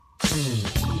And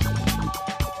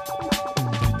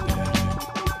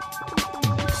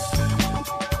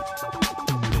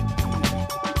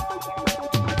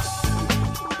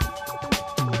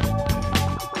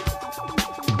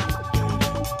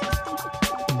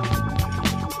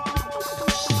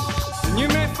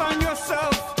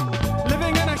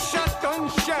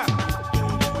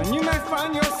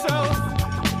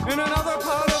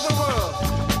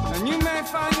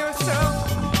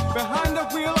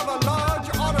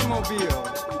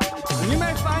you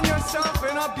may find yourself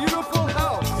in a beautiful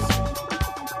house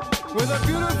with a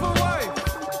beautiful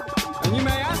wife. And you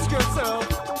may ask yourself,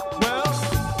 well,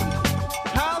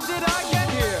 how did I get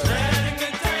here? Letting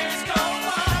the days go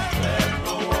by, let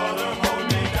the water hold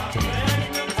me down.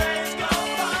 Letting the days go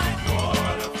by,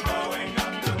 water flowing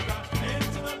underground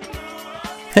into the blue.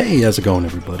 Hey, how's it going,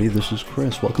 everybody? This is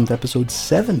Chris. Welcome to episode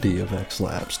 70 of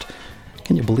X-Lapsed.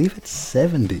 Can you believe it?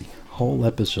 70 whole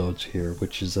episodes here,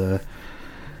 which is,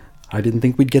 I didn't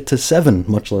think we'd get to 7,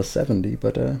 much less 70,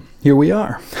 but here we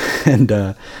are.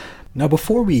 And now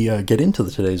before we get into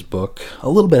today's book, a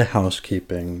little bit of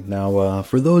housekeeping. Now,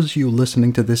 for those of you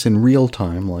listening to this in real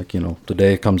time, like, the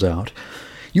day it comes out,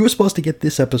 you were supposed to get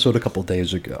this episode a couple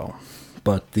days ago,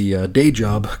 but the day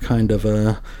job kind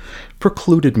of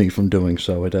precluded me from doing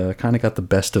so. It kind of got the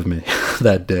best of me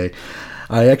that day.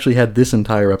 I actually had this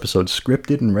entire episode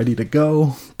scripted and ready to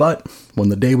go, but when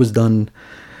the day was done,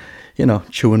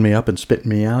 chewing me up and spitting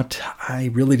me out, I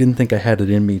really didn't think I had it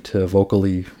in me to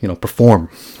vocally, perform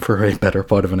for a better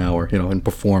part of an hour, and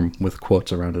perform with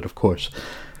quotes around it, of course.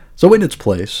 So in its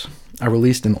place, I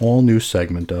released an all-new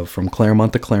segment of From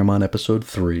Claremont to Claremont Episode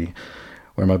 3,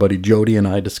 where my buddy Jody and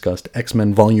I discussed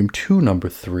X-Men Volume 2, Number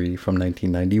 3 from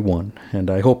 1991, and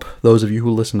I hope those of you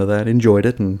who listened to that enjoyed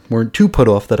it and weren't too put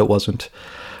off that it wasn't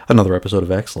another episode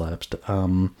of X-Lapsed.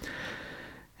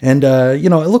 It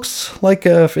looks like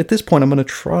at this point I'm going to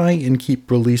try and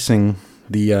keep releasing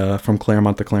the From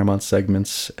Claremont to Claremont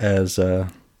segments as,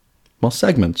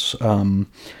 segments. A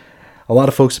lot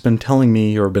of folks have been telling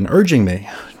me or been urging me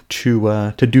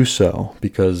to do so,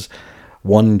 because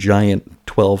one giant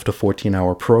 12 to 14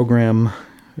 hour program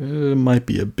might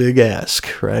be a big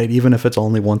ask, right? Even if it's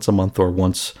only once a month or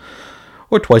once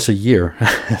or twice a year,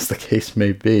 as the case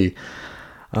may be.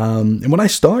 And when I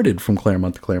started From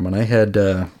Claremont to Claremont, I had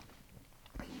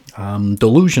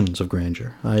delusions of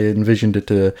grandeur. I envisioned it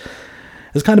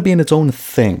as kind of being its own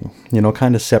thing,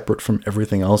 kind of separate from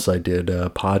everything else I did,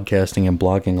 podcasting and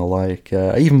blogging alike.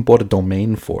 I even bought a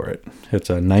domain for it. It's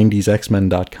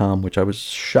 90sxmen.com, which I was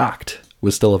shocked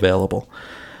was still available.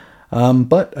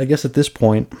 But I guess at this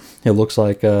point, it looks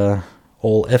like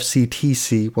old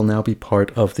FCTC will now be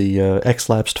part of the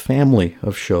X-Lapsed family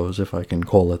of shows, if I can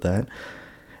call it that.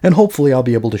 And hopefully I'll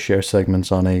be able to share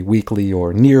segments on a weekly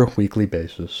or near-weekly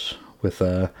basis with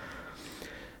the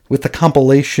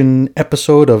compilation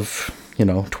episode of,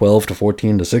 12 to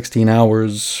 14 to 16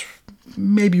 hours.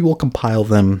 Maybe we'll compile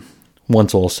them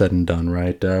once all said and done,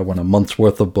 right? When a month's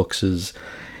worth of books is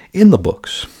in the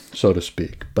books, so to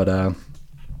speak. But, I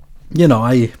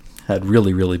had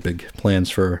really, really big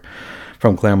plans for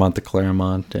From Claremont to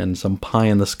Claremont and some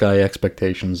pie-in-the-sky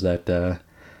expectations that,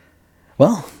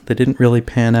 they didn't really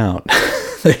pan out.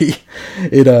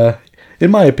 In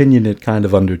my opinion, it kind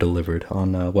of underdelivered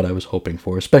on what I was hoping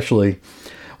for, especially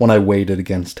when I weighed it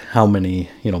against how many,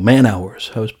 man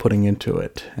hours I was putting into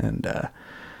it. And,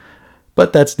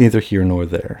 but that's neither here nor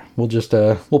there. We'll just,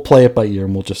 we'll play it by ear,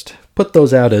 and we'll just put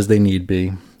those out as they need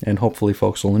be, and hopefully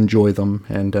folks will enjoy them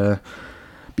and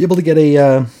be able to get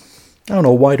a,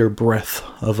 wider breadth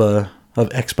of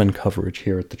X-Men coverage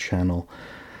here at the channel.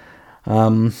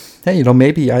 Hey,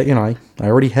 maybe I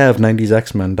already have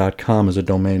 90sxmen.com as a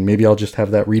domain. Maybe I'll just have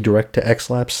that redirect to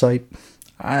X-Lapsed site.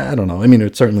 I don't know. I mean,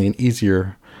 it's certainly an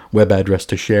easier web address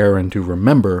to share and to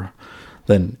remember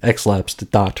than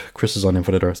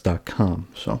xlapsed.chrisisoninfiniteearth.com.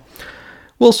 So,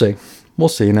 we'll see. We'll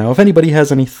see. Now, if anybody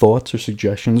has any thoughts or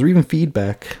suggestions or even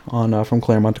feedback on From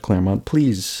Claremont to Claremont,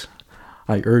 please,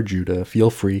 I urge you to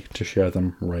feel free to share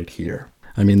them right here.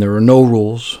 I mean, there are no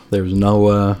rules. There's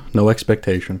no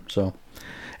expectation. So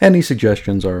any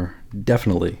suggestions are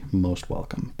definitely most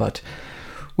welcome. But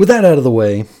with that out of the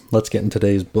way, let's get into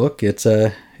today's book. It's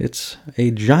a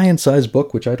giant-sized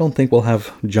book, which I don't think we'll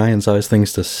have giant-sized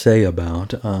things to say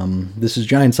about. This is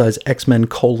giant-size X-Men: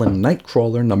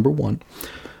 Nightcrawler number 1.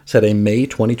 It's had a May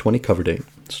 2020 cover date.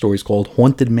 The story's called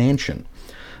Haunted Mansion.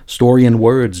 Story and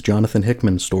words, Jonathan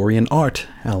Hickman. Story and art,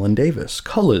 Alan Davis.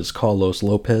 Colors, Carlos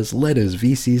Lopez. Letters,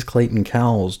 VC's Clayton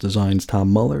Cowles. Designs,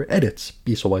 Tom Muller. Edits,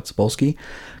 Bisa White-Sapolsky.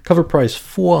 Cover price,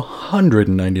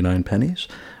 499 pennies.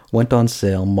 Went on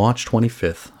sale March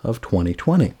 25th of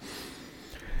 2020.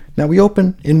 Now we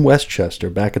open in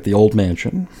Westchester, back at the old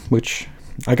mansion, which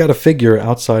I gotta figure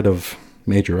outside of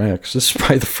Major X, this is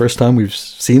probably the first time we've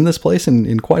seen this place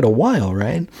in quite a while,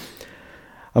 right?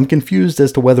 I'm confused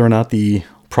as to whether or not the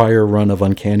prior run of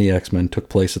Uncanny X-Men took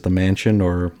place at the mansion,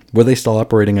 or were they still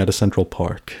operating out of Central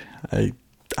Park? I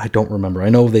don't remember. I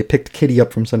know they picked Kitty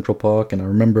up from Central Park, and I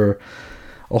remember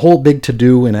a whole big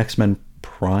to-do in X-Men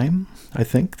Prime, I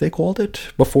think they called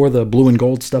it, before the blue and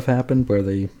gold stuff happened, where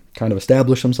they kind of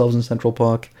established themselves in Central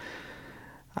Park.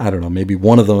 I don't know, maybe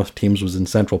one of the teams was in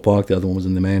Central Park, the other one was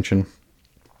in the mansion.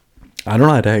 I don't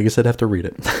know, I guess I'd have to read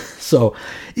it. So,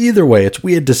 either way, it's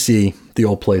weird to see the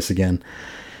old place again.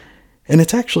 And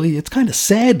it's kind of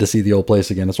sad to see the old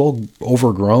place again. It's all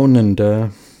overgrown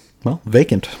and,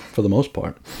 vacant for the most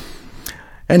part.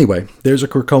 Anyway, there's a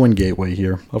Krakoan gateway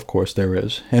here. Of course there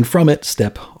is. And from it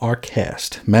step our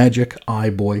cast. Magik,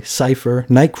 Eye-Boy, Cypher,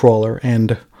 Nightcrawler,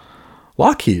 and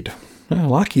Lockheed.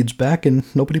 Lockheed's back and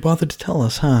nobody bothered to tell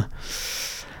us, huh?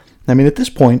 I mean, at this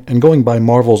point, and going by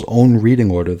Marvel's own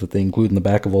reading order that they include in the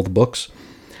back of all the books,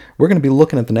 we're going to be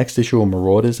looking at the next issue of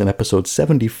Marauders in episode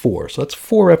 74. So that's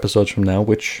 4 episodes from now,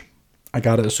 which I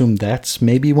gotta assume that's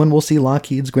maybe when we'll see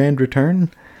Lockheed's grand return.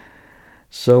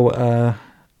 So,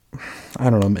 I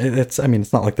don't know. It's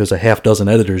not like there's a half dozen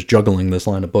editors juggling this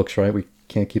line of books, right? We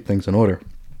can't keep things in order.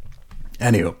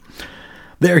 Anywho,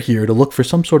 they're here to look for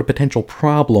some sort of potential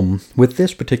problem with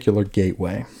this particular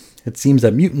gateway. It seems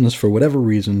that mutants, for whatever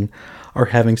reason, are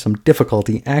having some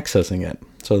difficulty accessing it.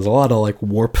 So there's a lot of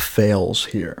warp fails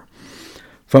here.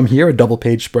 From here, a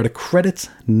double-page spread of credits,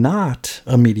 not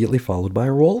immediately followed by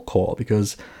a roll call,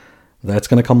 because that's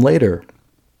going to come later.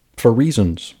 For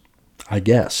reasons, I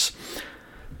guess.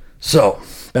 So,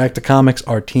 back to comics,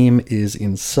 our team is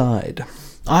inside.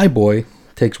 Eye-Boy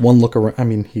takes one look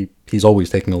around. He's always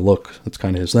taking a look. That's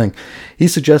kind of his thing. He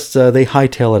suggests they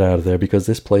hightail it out of there because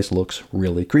this place looks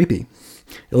really creepy.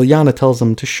 Illyana tells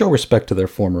them to show respect to their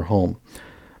former home.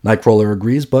 Nightcrawler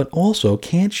agrees, but also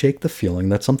can't shake the feeling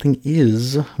that something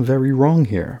is very wrong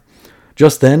here.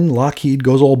 Just then, Lockheed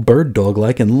goes all bird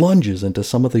dog-like and lunges into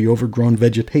some of the overgrown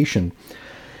vegetation.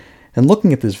 And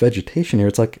looking at this vegetation here,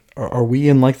 it's like, are we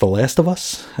in The Last of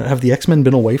Us? Have the X-Men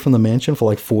been away from the mansion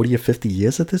for 40 or 50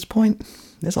 years at this point?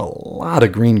 There's a lot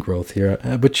of green growth here,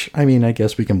 which, I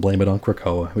guess we can blame it on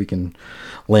Krakoa. We can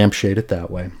lampshade it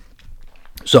that way.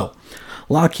 So,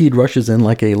 Lockheed rushes in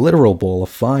like a literal ball of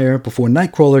fire before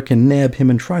Nightcrawler can nab him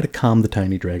and try to calm the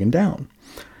tiny dragon down.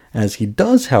 As he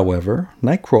does, however,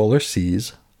 Nightcrawler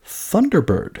sees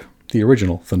Thunderbird, the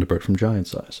original Thunderbird from Giant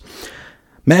Size.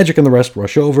 Magik and the rest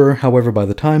rush over, however by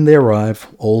the time they arrive,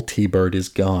 old T-Bird is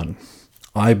gone.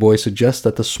 Eye-Boy suggests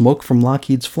that the smoke from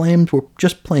Lockheed's flames were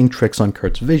just playing tricks on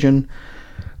Kurt's vision,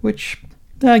 which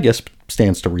I guess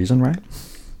stands to reason, right?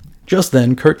 Just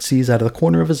then, Kurt sees out of the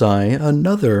corner of his eye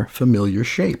another familiar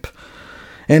shape.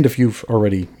 And if you've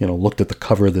already, looked at the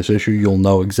cover of this issue, you'll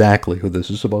know exactly who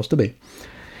this is supposed to be.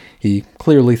 He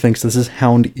clearly thinks this is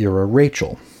Hound-era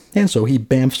Rachel, and so he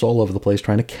bamfs all over the place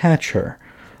trying to catch her.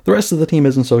 The rest of the team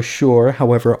isn't so sure,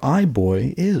 however,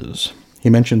 Eye-Boy is. He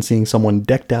mentions seeing someone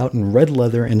decked out in red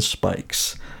leather and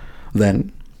spikes.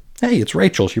 Then, hey, it's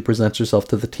Rachel. She presents herself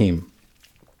to the team.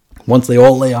 Once they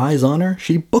all lay eyes on her,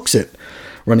 she books it,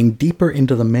 running deeper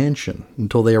into the mansion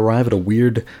until they arrive at a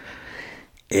weird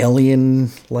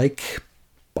alien-like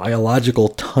biological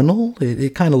tunnel.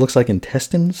 It kind of looks like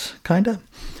intestines, kind of.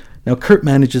 Now, Kurt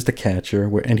manages to catch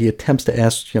her, and he attempts to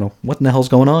ask, what in the hell's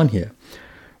going on here?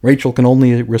 Rachel can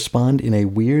only respond in a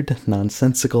weird,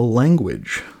 nonsensical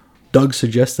language. Doug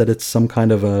suggests that it's some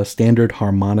kind of a standard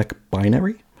harmonic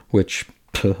binary, which,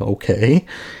 okay.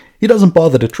 He doesn't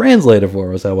bother to translate it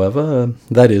for us, however.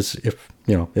 That is, if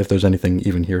there's anything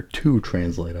even here to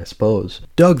translate, I suppose.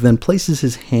 Doug then places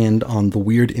his hand on the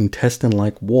weird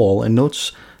intestine-like wall and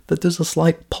notes that there's a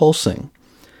slight pulsing.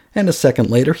 And a second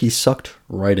later, he's sucked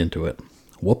right into it.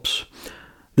 Whoops.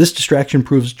 This distraction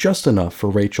proves just enough for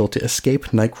Rachel to escape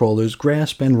Nightcrawler's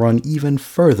grasp and run even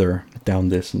further down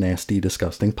this nasty,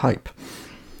 disgusting pipe.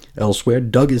 Elsewhere,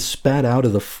 Doug is spat out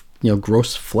of the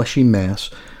gross, fleshy mass,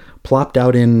 plopped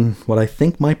out in what I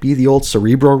think might be the old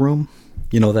Cerebro room.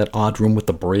 That odd room with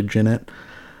the bridge in it.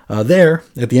 There,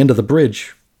 at the end of the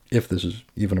bridge, if this is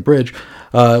even a bridge,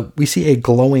 we see a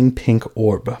glowing pink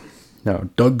orb. Now,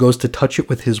 Doug goes to touch it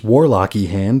with his warlocky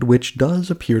hand, which does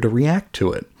appear to react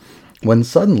to it. When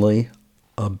suddenly,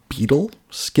 a beetle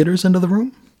skitters into the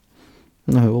room?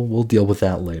 No, we'll deal with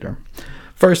that later.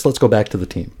 First, let's go back to the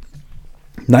team.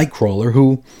 Nightcrawler,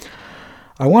 who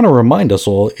I want to remind us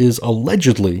all is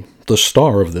allegedly the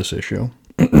star of this issue.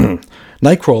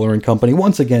 Nightcrawler and company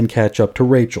once again catch up to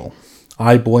Rachel.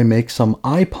 Eye-Boy makes some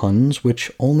eye puns,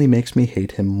 which only makes me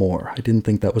hate him more. I didn't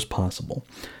think that was possible.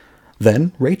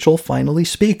 Then Rachel finally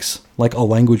speaks, like a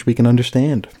language we can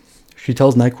understand. She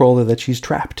tells Nightcrawler that she's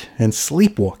trapped and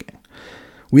sleepwalking.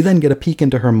 We then get a peek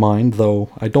into her mind, though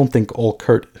I don't think old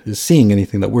Kurt is seeing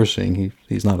anything that we're seeing.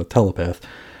 He's not a telepath.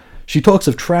 She talks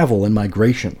of travel and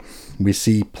migration. We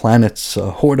see planets,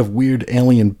 a horde of weird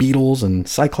alien beetles, and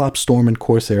Cyclops, Storm, and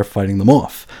Corsair fighting them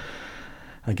off.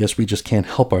 I guess we just can't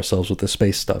help ourselves with the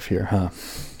space stuff here, huh?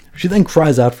 She then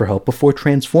cries out for help before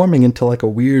transforming into like a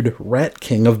weird rat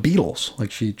king of beetles.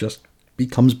 Like she just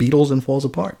becomes beetles and falls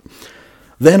apart.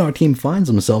 Then our team finds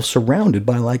themselves surrounded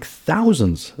by like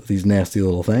thousands of these nasty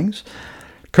little things.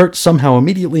 Kurt somehow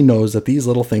immediately knows that these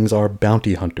little things are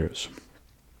bounty hunters.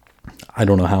 I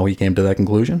don't know how he came to that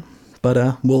conclusion,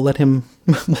 but we'll let him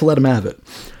have it.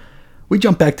 We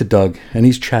jump back to Doug, and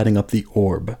he's chatting up the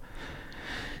orb.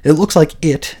 It looks like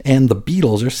it and the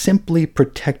beetles are simply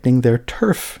protecting their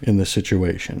turf in this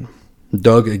situation.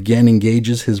 Doug again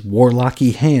engages his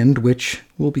warlocky hand, which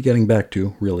we'll be getting back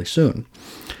to really soon.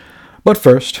 But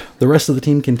first, the rest of the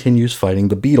team continues fighting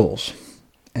the beetles.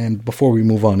 And before we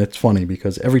move on, it's funny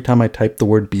because every time I type the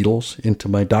word Beatles into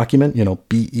my document,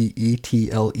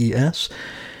 Beetles,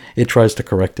 it tries to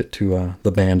correct it to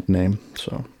the band name.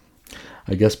 So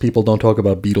I guess people don't talk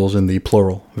about Beatles in the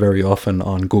plural very often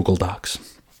on Google Docs.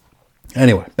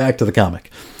 Anyway, back to the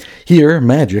comic. Here,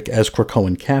 Magik, as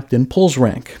Krakoan captain, pulls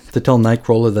rank to tell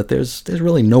Nightcrawler that there's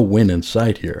really no win in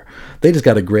sight here. They just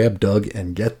gotta grab Doug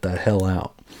and get the hell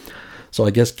out. So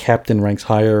I guess captain ranks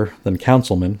higher than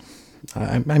councilman.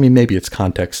 I mean, maybe it's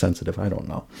context sensitive, I don't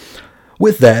know.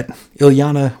 With that,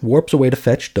 Illyana warps away to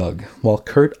fetch Doug, while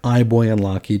Kurt, Eye-Boy, and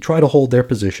Lockheed try to hold their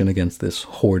position against this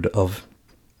horde of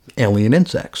alien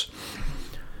insects.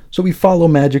 So we follow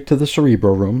Magik to the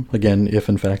Cerebro room, again, if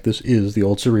in fact this is the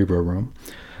old Cerebro room.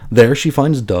 There she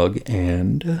finds Doug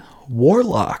and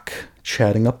Warlock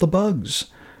chatting up the bugs.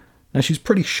 Now she's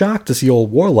pretty shocked to see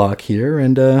old Warlock here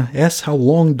and asks how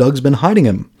long Doug's been hiding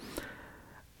him.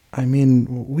 I mean,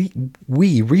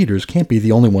 we readers can't be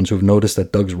the only ones who've noticed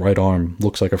that Doug's right arm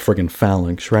looks like a friggin'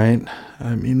 phalanx, right?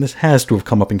 I mean, this has to have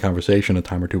come up in conversation a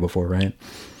time or two before, right?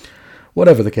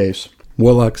 Whatever the case,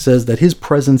 Warlock says that his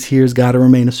presence here's gotta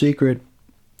remain a secret,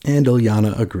 and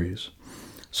Illyana agrees.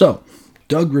 So,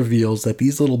 Doug reveals that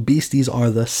these little beasties are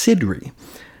the Sidri,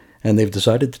 and they've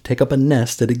decided to take up a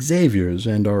nest at Xavier's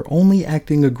and are only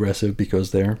acting aggressive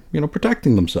because they're,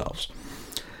 protecting themselves.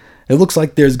 It looks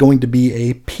like there's going to be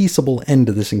a peaceable end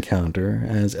to this encounter,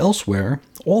 as elsewhere,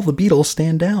 all the beetles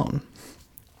stand down.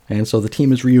 And so the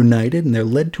team is reunited, and they're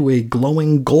led to a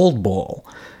glowing gold ball.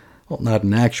 Well, not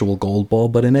an actual gold ball,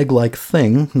 but an egg-like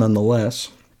thing, nonetheless.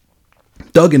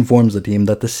 Doug informs the team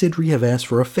that the Sidri have asked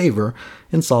for a favor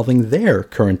in solving their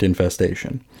current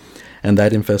infestation. And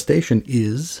that infestation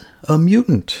is a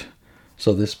mutant.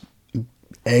 So this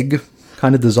egg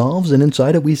kind of dissolves, and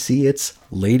inside it we see its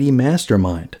Lady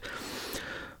Mastermind,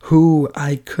 who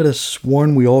I could have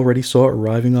sworn we already saw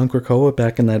arriving on Krakoa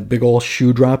back in that big ol'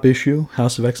 shoe drop issue,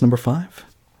 House of X number 5.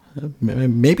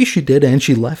 Maybe she did and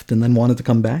she left and then wanted to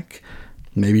come back.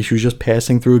 Maybe she was just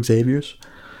passing through Xavier's.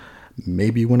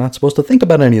 Maybe we're not supposed to think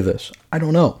about any of this. I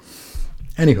don't know.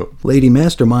 Anywho, Lady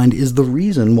Mastermind is the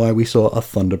reason why we saw a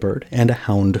Thunderbird and a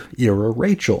Hound-era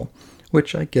Rachel,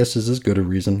 which I guess is as good a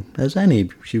reason as any.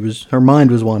 Her mind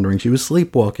was wandering. She was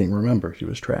sleepwalking. Remember, she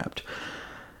was trapped.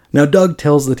 Now, Doug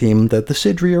tells the team that the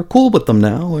Sidri are cool with them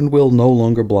now and will no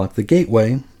longer block the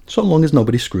gateway, so long as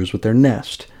nobody screws with their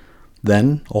nest.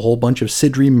 Then, a whole bunch of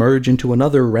Sidri merge into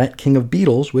another Rat King of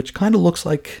Beetles, which kind of looks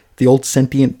like the old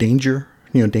sentient Danger,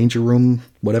 Danger Room,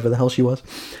 whatever the hell she was,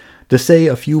 to say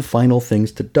a few final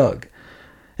things to Doug.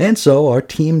 And so, our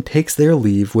team takes their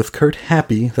leave, with Kurt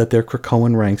happy that their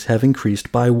Krakoan ranks have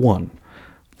increased by 1.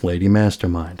 Lady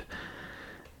Mastermind.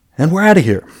 And we're out of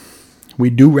here. We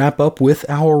do wrap up with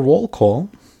our roll call,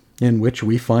 in which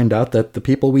we find out that the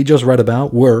people we just read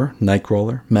about were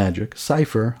Nightcrawler, Magik,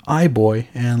 Cypher, Eye-Boy,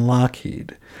 and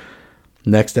Lockheed.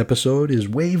 Next episode is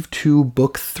Wave 2,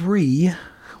 Book 3,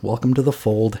 Welcome to the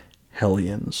Fold,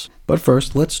 Hellions. But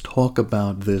first, let's talk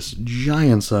about this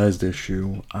giant-sized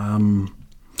issue.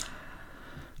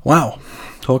 Wow,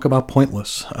 talk about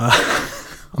pointless.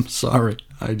 I'm sorry,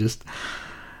 This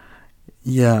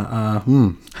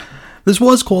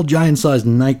was called Giant-Sized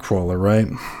Nightcrawler, right?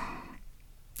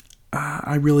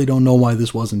 I really don't know why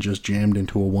this wasn't just jammed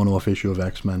into a one-off issue of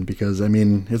X-Men, because,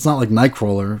 it's not like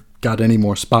Nightcrawler got any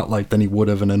more spotlight than he would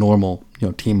have in a normal,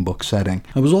 team book setting.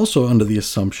 I was also under the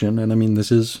assumption, and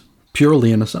this is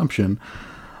purely an assumption,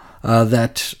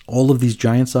 that all of these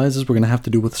giant sizes were going to have to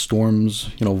do with Storm's,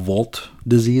 vault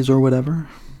disease or whatever.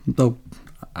 though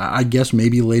I guess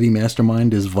maybe Lady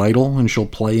Mastermind is vital and she'll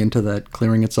play into that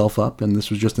clearing itself up, and this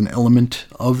was just an element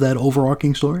of that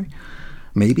overarching story.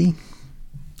 Maybe.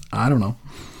 I don't know.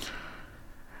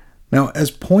 Now,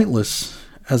 as pointless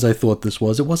as I thought this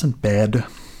was, it wasn't bad.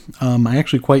 I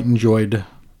actually quite enjoyed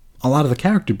a lot of the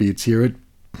character beats here.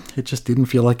 It just didn't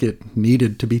feel like it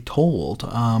needed to be told.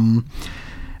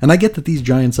 And I get that these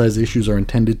giant-size issues are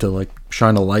intended to like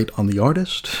shine a light on the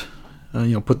artist,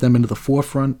 put them into the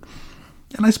forefront.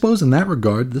 And I suppose in that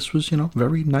regard, this was,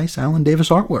 very nice Alan Davis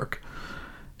artwork.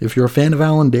 If you're a fan of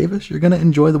Alan Davis, you're going to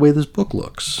enjoy the way this book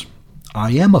looks.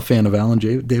 I am a fan of Alan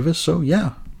Davis, so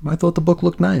yeah, I thought the book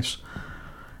looked nice.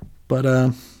 But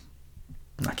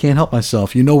I can't help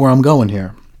myself. You know where I'm going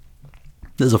here.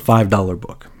 This is a $5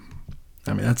 book.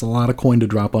 I mean, that's a lot of coin to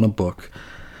drop on a book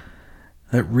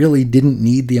that really didn't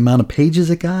need the amount of pages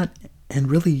it got, and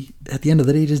really, at the end of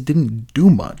the day, just didn't do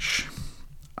much.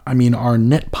 I mean, our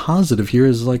net positive here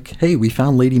is like, hey, we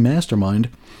found Lady Mastermind,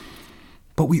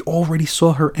 but we already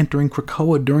saw her entering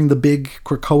Krakoa during the big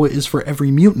Krakoa is for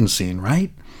every mutant scene,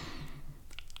 right?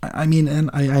 I mean, and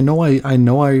I know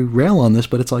I rail on this,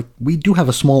 but it's like, we do have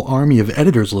a small army of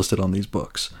editors listed on these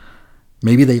books.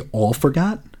 Maybe they all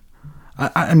forgot?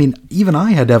 I mean, even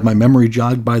I had to have my memory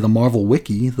jogged by the Marvel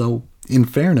Wiki, though, in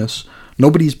fairness,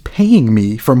 nobody's paying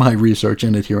me for my research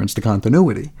and adherence to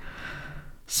continuity.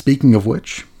 Speaking of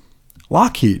which,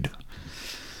 Lockheed.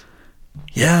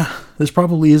 Yeah, this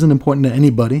probably isn't important to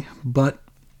anybody, but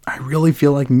I really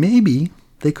feel like maybe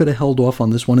they could have held off on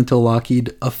this one until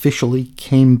Lockheed officially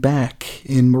came back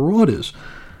in Marauders.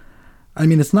 I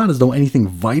mean, it's not as though anything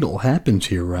vital happens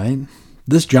here, right?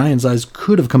 This Giant Size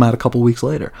could have come out a couple weeks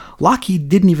later. Lockheed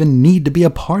didn't even need to be a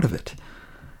part of it.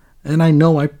 And I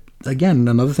know, again,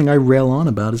 another thing I rail on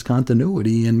about is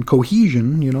continuity and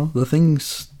cohesion, the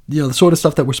things, the sort of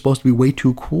stuff that we're supposed to be way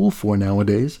too cool for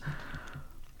nowadays.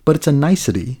 But it's a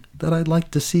nicety that I'd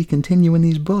like to see continue in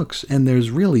these books, and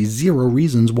there's really zero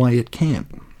reasons why it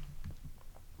can't.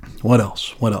 What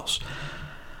else?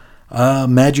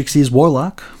 Magic Sees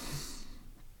Warlock.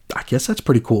 I guess that's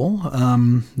pretty cool.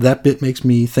 That bit makes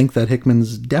me think that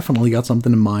Hickman's definitely got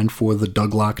something in mind for the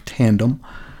Douglock tandem,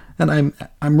 and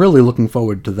I'm really looking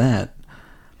forward to that.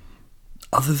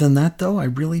 Other than that, though, I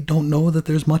really don't know that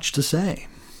there's much to say.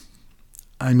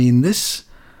 I mean, this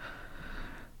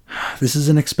is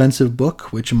an expensive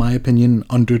book, which in my opinion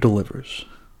underdelivers.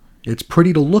 It's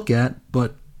pretty to look at,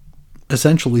 but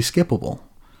essentially skippable.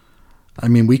 I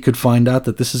mean, we could find out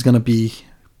that this is going to be,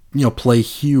 play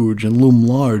huge and loom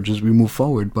large as we move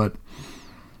forward, but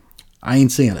I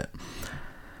ain't seeing it.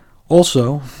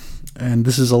 Also, and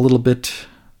this is a little bit,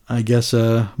 I guess,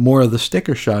 more of the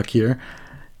sticker shock here,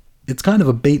 it's kind of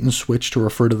a bait and switch to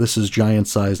refer to this as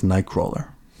giant-sized Nightcrawler.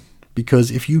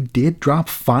 Because if you did drop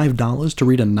 $5 to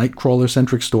read a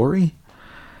Nightcrawler-centric story,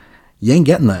 you ain't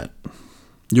getting that.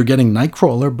 You're getting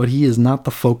Nightcrawler, but he is not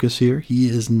the focus here.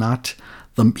 He's not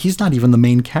even the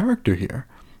main character here.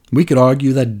 We could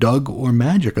argue that Doug or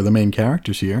Magic are the main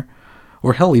characters here.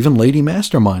 Or hell, even Lady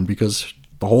Mastermind, because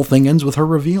the whole thing ends with her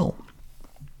reveal.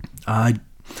 I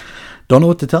don't know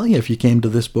what to tell you if you came to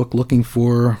this book looking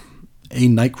for a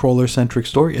Nightcrawler-centric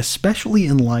story, especially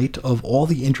in light of all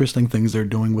the interesting things they're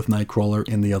doing with Nightcrawler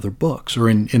in the other books, or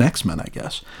in X-Men, I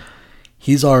guess.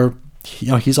 He's our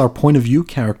point of view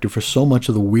character for so much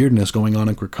of the weirdness going on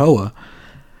in Krakoa,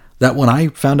 that when I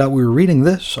found out we were reading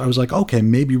this, I was like, okay,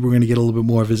 maybe we're going to get a little bit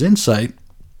more of his insight,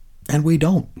 and we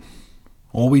don't.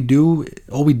 All we do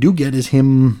get is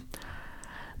him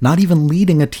not even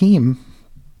leading a team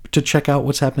to check out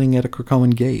what's happening at a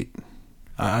Krakoan gate.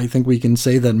 I think we can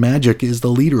say that Magic is the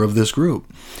leader of this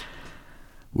group.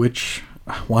 Which,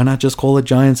 why not just call it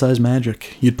Giant Size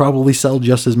Magic? You'd probably sell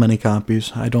just as many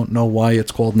copies. I don't know why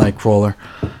it's called Nightcrawler.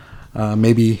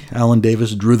 Maybe Alan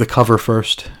Davis drew the cover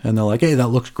first, and they're like, hey, that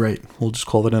looks great. We'll just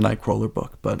call it a Nightcrawler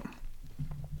book. But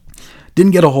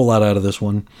didn't get a whole lot out of this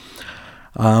one.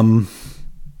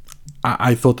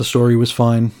 I thought the story was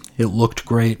fine. It looked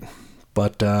great.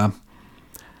 But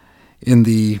in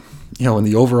the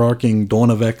overarching Dawn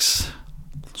of X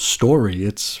story,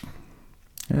 it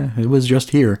was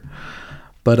just here.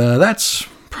 But that's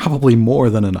probably more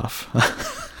than enough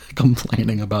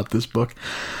complaining about this book.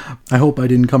 I hope I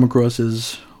didn't come across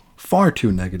as far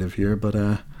too negative here, but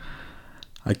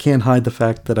I can't hide the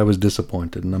fact that I was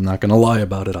disappointed, and I'm not going to lie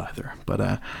about it either.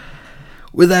 But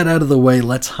with that out of the way,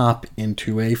 let's hop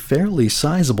into a fairly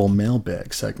sizable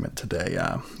mailbag segment today.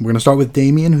 We're going to start with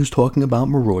Damien, who's talking about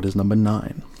Marauders number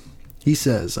 9. He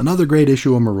says, another great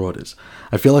issue of Marauders.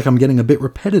 I feel like I'm getting a bit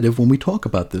repetitive when we talk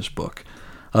about this book.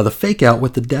 The fake out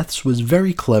with the deaths was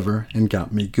very clever and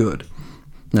got me good.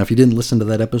 Now, if you didn't listen to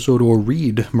that episode or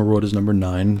read Marauders number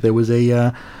 9, there was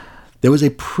a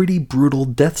pretty brutal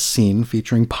death scene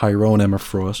featuring Pyro and Emma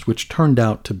Frost, which turned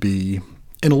out to be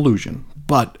an illusion.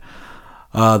 But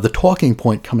the talking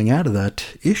point coming out of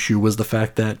that issue was the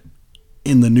fact that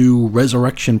in the new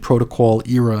Resurrection Protocol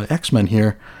era X-Men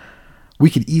here, we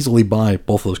could easily buy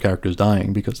both those characters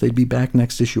dying because they'd be back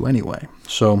next issue anyway.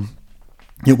 So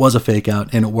it was a fake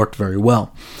out, and it worked very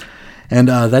well. And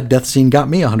that death scene got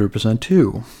me 100%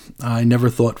 too. I never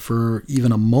thought for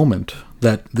even a moment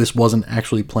that this wasn't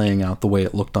actually playing out the way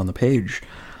it looked on the page.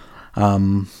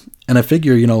 And I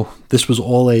figure, this was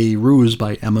all a ruse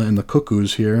by Emma and the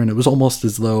Cuckoos here, and it was almost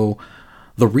as though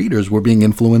the readers were being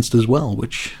influenced as well,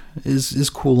 which is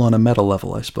cool on a meta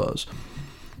level, I suppose.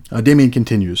 Damian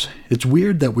continues, "It's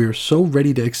weird that we're so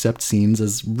ready to accept scenes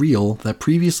as real that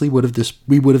previously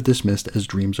we would have dismissed as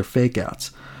dreams or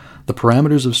fake-outs. The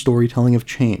parameters of storytelling have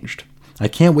changed. I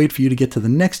can't wait for you to get to the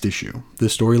next issue.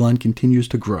 This storyline continues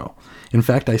to grow. In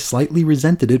fact, I slightly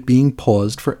resented it being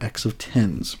paused for X of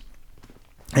 10s.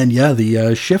 And yeah,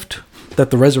 the shift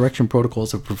that the Resurrection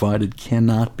Protocols have provided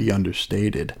cannot be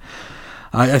understated.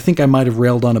 I think I might have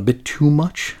railed on a bit too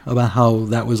much about how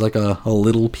that was like a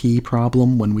little p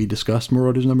problem when we discussed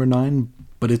Marauders number 9,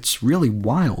 but it's really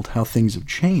wild how things have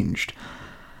changed.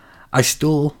 I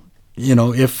still,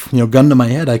 if, gun to my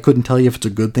head, I couldn't tell you if it's a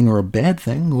good thing or a bad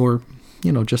thing, or,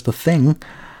 just a thing.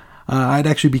 I'd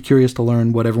actually be curious to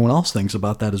learn what everyone else thinks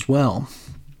about that as well.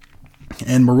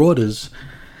 And Marauders,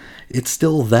 it's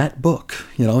still that book.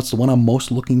 It's the one I'm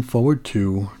most looking forward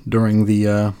to during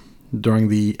the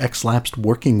X-Lapsed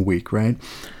working week, right?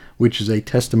 Which is a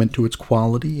testament to its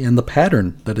quality and the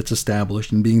pattern that it's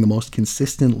established in being the most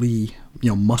consistently,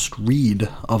 must-read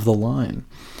of the line.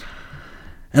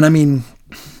 And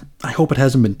I hope it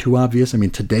hasn't been too obvious,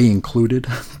 today included,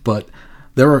 but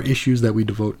there are issues that we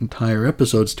devote entire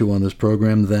episodes to on this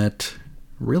program that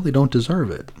really don't deserve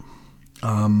it.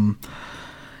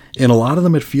 In a lot of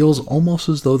them, it feels almost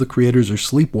as though the creators are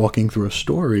sleepwalking through a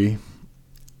story,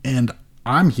 and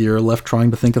I'm here left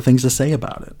trying to think of things to say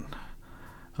about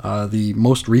it. The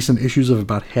most recent issues of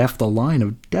about half the line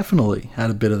have definitely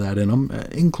had a bit of that in them,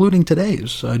 including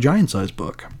today's giant-sized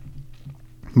book.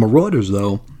 Marauders,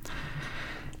 though,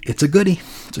 it's a goodie.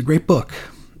 It's a great book.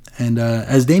 And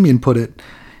as Damian put it,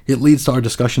 it leads to our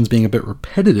discussions being a bit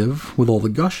repetitive with all the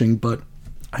gushing, but,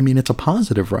 it's a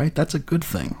positive, right? That's a good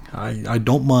thing. I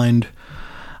don't mind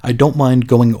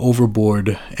going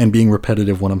overboard and being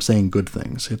repetitive when I'm saying good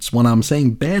things. It's when I'm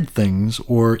saying bad things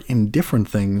or indifferent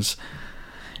things,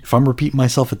 if I'm repeating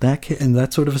myself in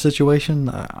that sort of a situation,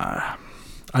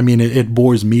 it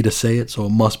bores me to say it, so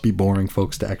it must be boring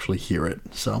folks to actually hear it.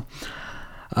 So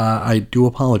I do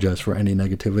apologize for any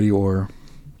negativity or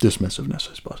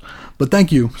dismissiveness, I suppose. But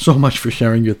thank you so much for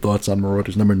sharing your thoughts on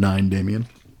Marauders number 9, Damian.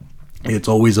 It's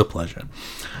always a pleasure.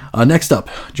 Next up,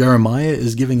 Jeremiah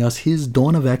is giving us his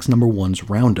Dawn of X number 1's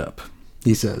roundup.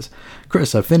 He says,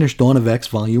 "Chris, I finished Dawn of X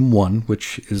Volume 1,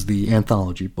 which is the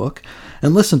anthology book,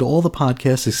 and listened to all the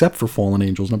podcasts except for Fallen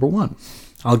Angels number 1.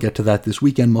 I'll get to that this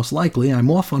weekend most likely.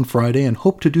 I'm off on Friday and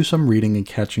hope to do some reading and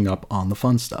catching up on the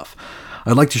fun stuff.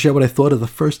 I'd like to share what I thought of the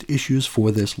first issues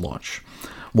for this launch.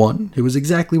 1, it was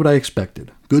exactly what I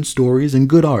expected. Good stories and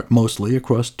good art, mostly,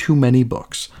 across too many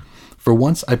books. For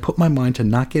once, I put my mind to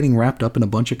not getting wrapped up in a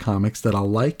bunch of comics that I'll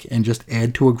like and just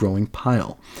add to a growing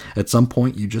pile. At some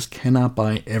point, you just cannot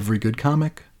buy every good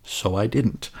comic, so I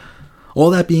didn't.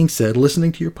 All that being said,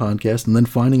 listening to your podcast and then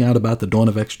finding out about the Dawn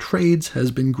of X trades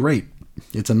has been great.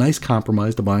 It's a nice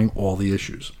compromise to buying all the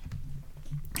issues.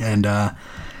 And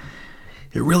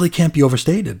it really can't be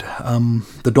overstated.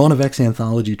 The Dawn of X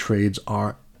anthology trades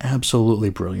are absolutely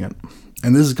brilliant.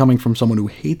 And this is coming from someone who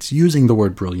hates using the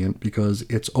word brilliant because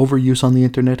its overuse on the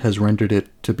internet has rendered it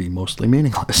to be mostly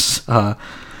meaningless.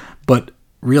 But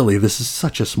really, this is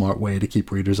such a smart way to keep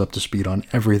readers up to speed on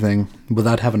everything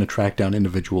without having to track down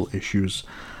individual issues.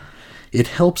 It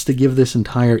helps to give this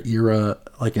entire era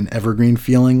like an evergreen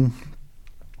feeling.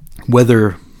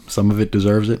 Whether some of it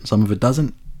deserves it, some of it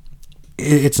doesn't,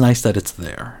 it's nice that it's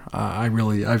there.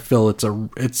 I feel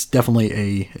it's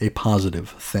definitely a positive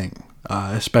thing.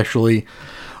 Especially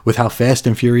with how fast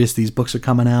and furious these books are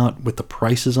coming out, with the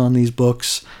prices on these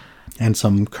books, and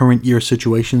some current year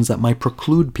situations that might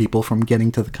preclude people from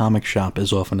getting to the comic shop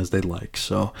as often as they'd like.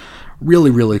 So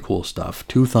really, really cool stuff.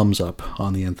 2 thumbs up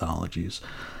on the anthologies.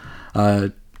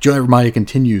 Jeremiah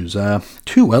continues,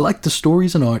 2, I like the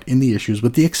stories and art in the issues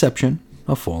with the exception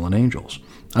of Fallen Angels.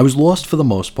 I was lost for the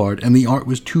most part, and the art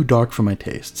was too dark for my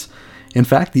tastes. In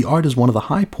fact, the art is one of the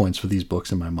high points for these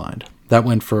books in my mind. That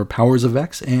went for Power of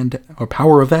X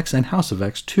and House of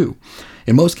X too.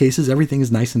 In most cases, everything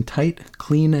is nice and tight,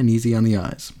 clean, and easy on the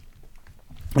eyes.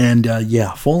 And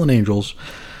Fallen Angels,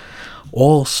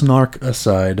 all snark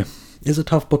aside, is a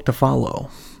tough book to follow.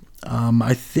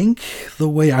 I think the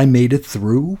way I made it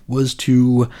through was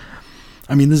to,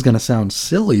 this is going to sound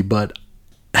silly, but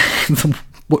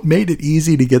what made it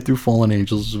easy to get through Fallen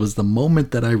Angels was the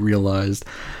moment that I realized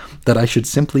that I should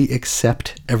simply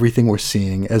accept everything we're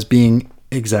seeing as being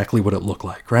exactly what it looked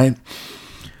like, right?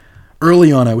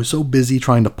 Early on, I was so busy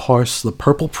trying to parse the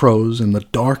purple prose and the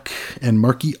dark and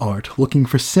murky art, looking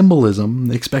for symbolism,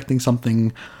 expecting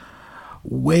something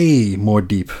way more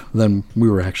deep than we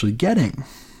were actually getting.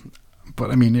 But,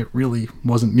 it really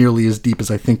wasn't nearly as deep as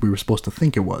I think we were supposed to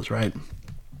think it was, right?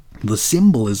 The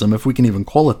symbolism, if we can even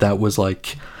call it that, was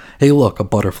like, hey, look, a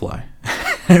butterfly.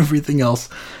 Everything else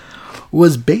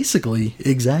was basically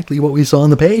exactly what we saw on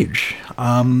the page.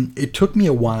 It took me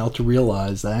a while to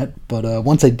realize that, but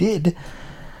once I did,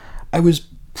 I was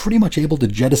pretty much able to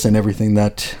jettison everything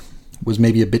that was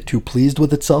maybe a bit too pleased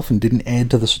with itself and didn't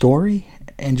add to the story,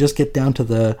 and just get down to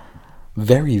the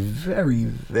very, very,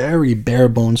 very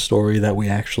bare-bones story that we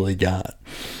actually got.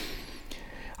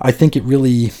 I think it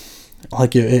really,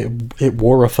 it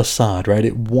wore a facade, right?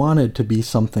 It wanted to be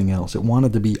something else. It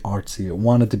wanted to be artsy. It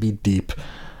wanted to be deep.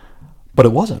 But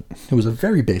it wasn't. It was a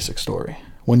very basic story.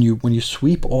 When you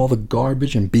sweep all the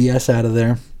garbage and BS out of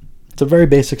there, it's a very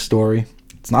basic story.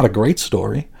 It's not a great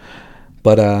story,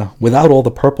 but without all the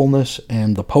purpleness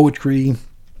and the poetry,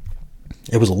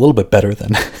 it was a little bit better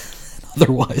than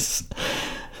otherwise.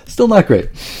 Still not great.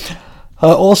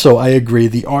 Also, I agree,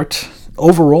 the art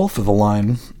overall for the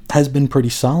line has been pretty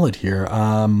solid here.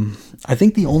 I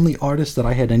think the only artist that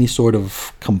I had any sort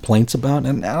of complaints about,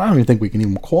 and I don't even think we can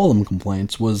even call them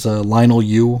complaints, was Lionel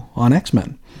Yu on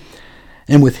X-Men.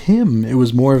 And with him, it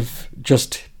was more of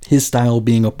just his style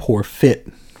being a poor fit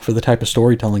for the type of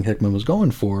storytelling Hickman was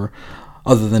going for,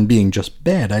 other than being just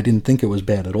bad. I didn't think it was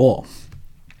bad at all.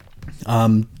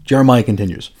 Jeremiah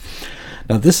continues.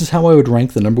 Now, this is how I would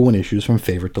rank the number one issues from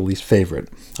favorite to least favorite.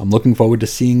 I'm looking forward to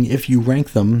seeing if you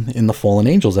rank them in the Fallen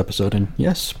Angels episode. And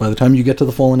yes, by the time you get to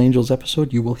the Fallen Angels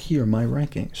episode, you will hear my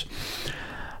rankings.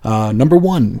 Number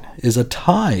one is a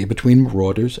tie between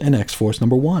Marauders and X-Force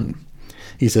number one.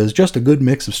 He says, just a good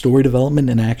mix of story development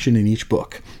and action in each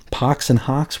book. Pox and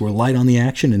Hox were light on the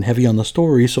action and heavy on the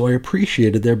story, so I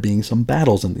appreciated there being some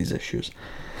battles in these issues.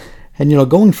 And,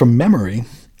 going from memory,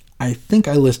 I think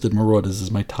I listed Marauders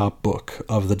as my top book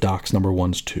of the Docs number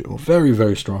ones too. Very,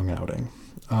 very strong outing.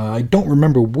 I don't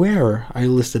remember where I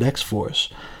listed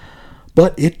X-Force,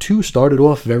 but it too started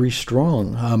off very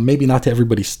strong. Maybe not to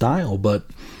everybody's style, but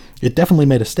it definitely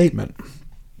made a statement.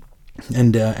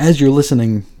 And as you're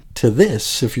listening to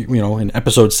this, if you in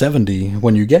episode 70,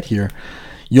 when you get here,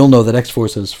 you'll know that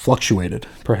X-Force has fluctuated,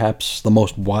 perhaps the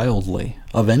most wildly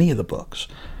of any of the books.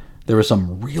 There were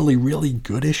some really, really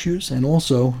good issues, and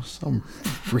also some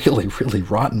really, really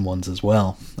rotten ones as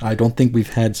well. I don't think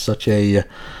we've had such a,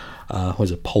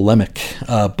 polemic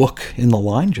book in the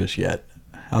line just yet,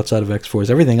 outside of X-Force.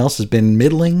 Everything else has been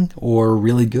middling, or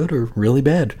really good, or really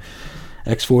bad.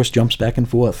 X-Force jumps back and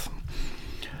forth.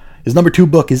 His number two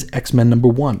book is X-Men number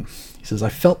one. He says, I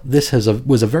felt this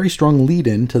was a very strong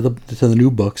lead-in to the new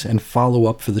books and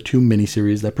follow-up for the two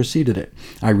miniseries that preceded it.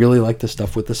 I really liked the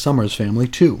stuff with the Summers family,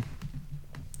 too.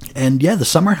 And yeah, the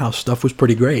Summer House stuff was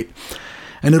pretty great.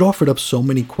 And it offered up so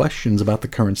many questions about the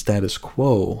current status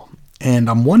quo. And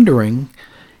I'm wondering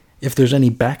if there's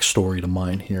any backstory to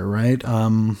mine here, right?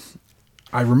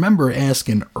 I remember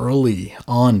asking early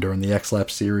on during the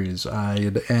X-Lap series, I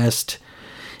had asked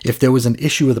if there was an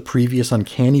issue of the previous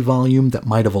Uncanny volume that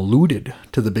might have alluded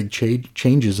to the big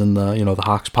changes in the, the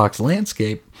Hoxpox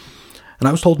landscape. And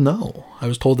I was told no. I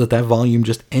was told that volume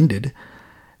just ended.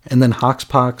 And then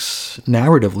Hoxpox,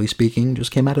 narratively speaking,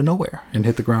 just came out of nowhere and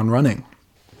hit the ground running.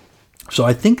 So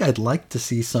I think I'd like to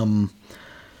see some,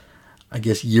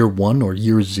 year one or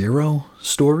year zero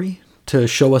story to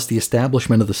show us the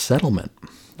establishment of the settlement.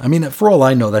 For all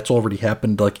I know, that's already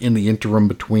happened in the interim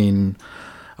between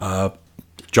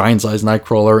Giant Size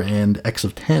Nightcrawler and X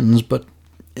of Tens, but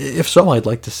if so, I'd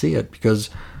like to see it, because,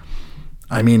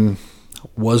 did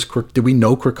we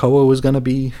know Krakoa was going to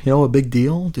be, a big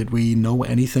deal? Did we know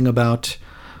anything about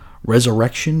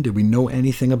Resurrection? Did we know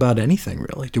anything about anything,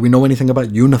 really? Did we know anything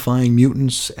about unifying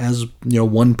mutants as,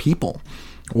 one people?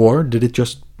 Or did it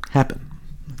just happen?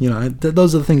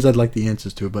 Those are the things I'd like the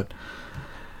answers to, but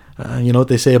you know what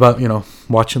they say about,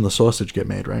 watching the sausage get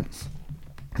made, right?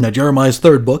 Now, Jeremiah's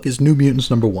third book is New Mutants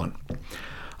number one.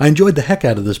 I enjoyed the heck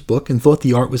out of this book and thought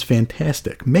the art was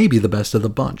fantastic, maybe the best of the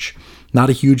bunch.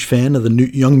 Not a huge fan of the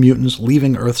Young Mutants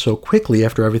leaving Earth so quickly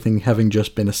after everything having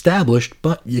just been established,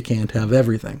 but you can't have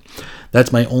everything.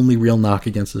 That's my only real knock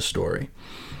against the story.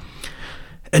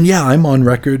 And yeah, I'm on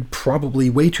record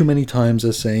probably way too many times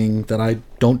as saying that I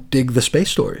don't dig the space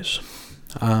stories.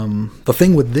 The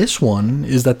thing with this one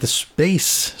is that the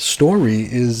space story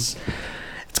it's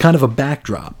kind of a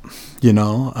backdrop, you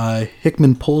know.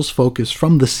 Hickman pulls focus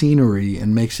from the scenery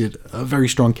and makes it a very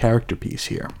strong character piece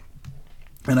here.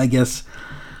 And I guess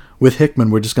with Hickman,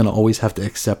 we're just going to always have to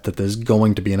accept that there's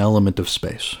going to be an element of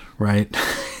space, right?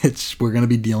 We're going to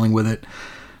be dealing with it.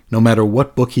 No matter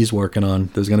what book he's working on,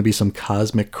 there's going to be some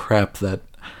cosmic crap that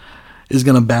is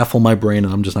going to baffle my brain,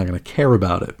 and I'm just not going to care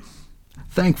about it.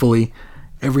 Thankfully,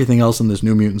 everything else in this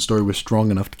New Mutant story was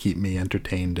strong enough to keep me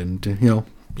entertained and,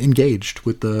 engaged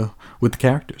with the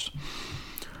characters.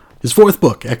 His fourth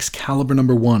book, Excalibur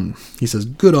 #1. He says,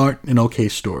 good art and okay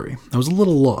story. I was a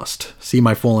little lost. See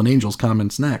my Fallen Angels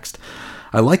comments next.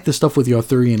 I like the stuff with the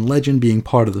Arthurian legend being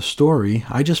part of the story.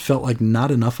 I just felt like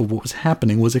not enough of what was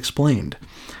happening was explained.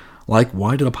 Like,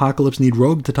 why did Apocalypse need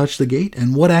Rogue to touch the gate,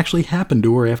 and what actually happened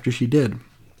to her after she did?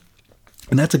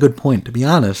 And that's a good point. To be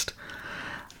honest,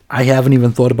 I haven't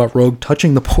even thought about Rogue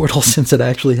touching the portal since it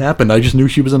actually happened. I just knew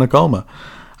she was in a coma.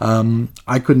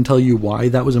 I couldn't tell you why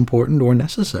that was important or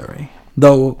necessary.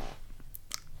 Though,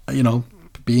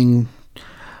 being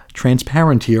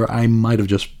transparent here, I might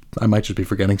just be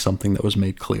forgetting something that was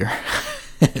made clear.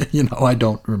 I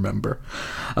don't remember.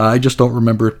 I just don't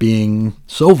remember it being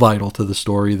so vital to the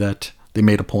story that they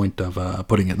made a point of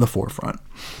putting it in the forefront.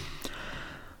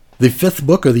 The fifth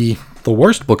book, or the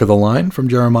worst book of the line from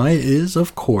Jeremiah, is,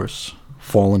 of course,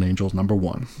 Fallen Angels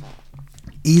 #1.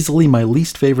 Easily my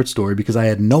least favorite story because I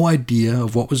had no idea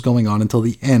of what was going on until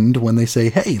the end when they say,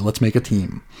 hey, let's make a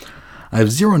team. I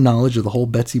have zero knowledge of the whole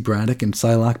Betsy Braddock and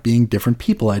Psylocke being different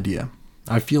people idea.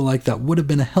 I feel like that would have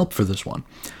been a help for this one.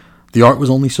 The art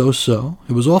was only so-so.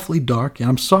 It was awfully dark, and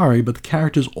I'm sorry, but the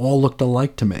characters all looked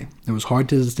alike to me. It was hard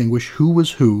to distinguish who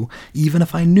was who, even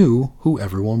if I knew who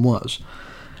everyone was.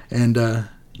 And,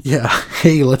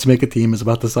 hey, let's make a team is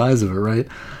about the size of it, right?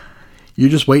 You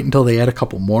just wait until they add a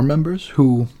couple more members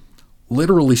who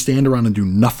literally stand around and do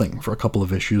nothing for a couple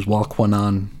of issues while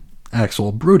Kwannon acts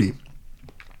all broody.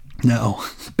 Now,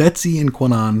 Betsy and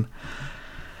Kwannon,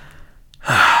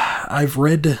 I've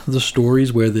read the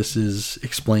stories where this is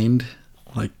explained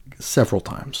like several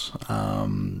times.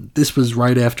 This was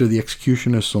right after the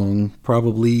Executioner song,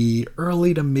 probably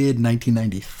early to mid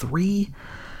 1993.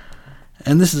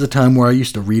 And this is a time where I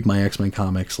used to read my X-Men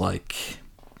comics like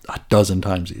a dozen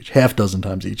times each, half dozen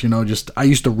times each, I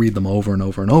used to read them over and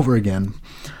over and over again.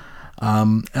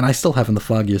 And I still haven't the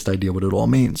foggiest idea what it all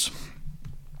means.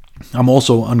 I'm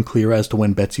also unclear as to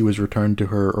when Betsy was returned to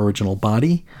her original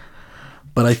body,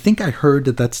 but I think I heard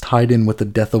that that's tied in with the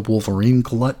death of Wolverine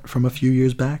glut from a few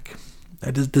years back.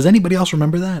 Does anybody else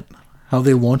remember that? How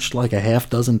they launched like a half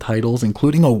dozen titles,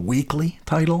 including a weekly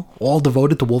title, all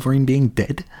devoted to Wolverine being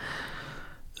dead?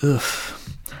 Ugh.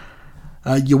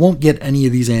 You won't get any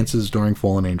of these answers during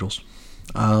Fallen Angels.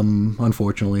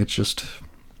 Unfortunately, it's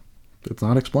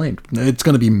not explained. It's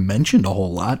going to be mentioned a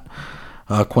whole lot.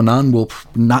 Kwannon will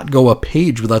not go a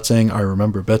page without saying, I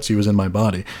remember Betsy was in my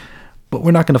body. But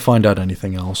we're not going to find out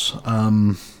anything else.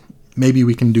 Maybe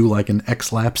we can do like an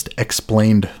X-Lapsed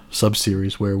Explained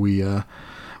subseries where we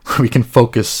can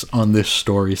focus on this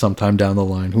story sometime down the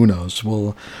line. Who knows?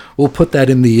 We'll put that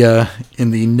in the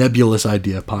nebulous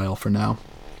idea pile for now.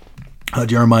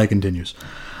 Jeremiah continues.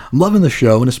 I'm loving the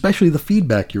show, and especially the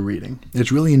feedback you're reading. It's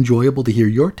really enjoyable to hear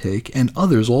your take and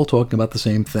others all talking about the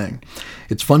same thing.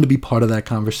 It's fun to be part of that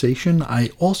conversation.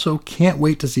 I also can't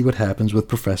wait to see what happens with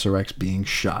Professor X being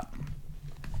shot.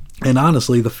 And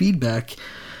honestly, the feedback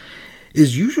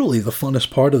is usually the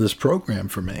funnest part of this program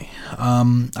for me.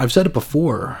 I've said it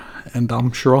before, and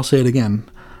I'm sure I'll say it again.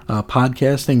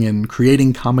 Podcasting and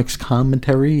creating comics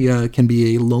commentary can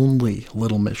be a lonely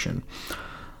little mission.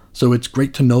 So it's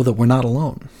great to know that we're not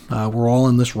alone. We're all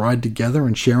in this ride together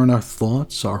and sharing our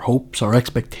thoughts, our hopes, our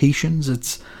expectations.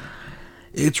 It's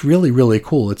really, really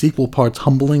cool. It's equal parts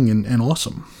humbling and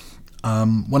awesome.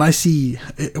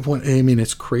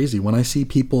 It's crazy. When I see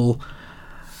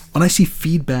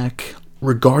feedback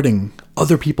regarding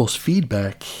other people's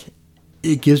feedback,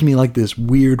 it gives me like this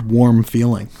weird, warm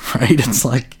feeling, right? It's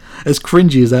like, as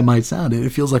cringy as that might sound, it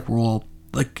feels like we're all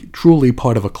like truly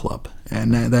part of a club.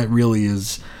 And that really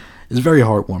is very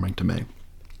heartwarming to me.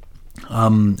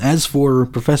 As for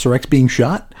Professor X being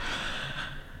shot,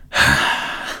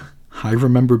 I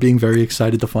remember being very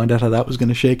excited to find out how that was going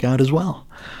to shake out as well.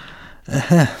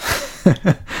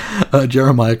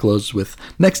 Jeremiah closes with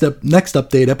next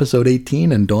update, episode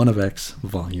 18, and Dawn of X,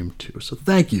 volume 2. So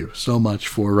thank you so much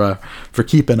for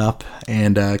keeping up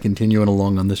and continuing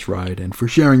along on this ride, and for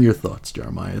sharing your thoughts,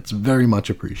 Jeremiah. It's very much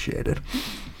appreciated.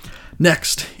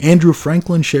 Next, Andrew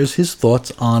Franklin shares his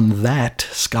thoughts on that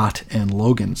Scott and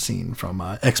Logan scene from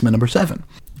X-Men number 7.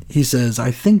 He says,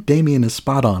 I think Damian is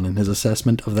spot on in his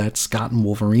assessment of that Scott and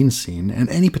Wolverine scene and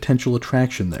any potential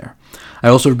attraction there. I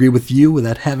also agree with you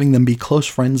that having them be close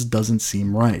friends doesn't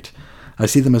seem right. I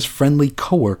see them as friendly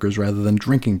co-workers rather than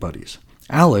drinking buddies.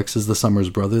 Alex is the Summers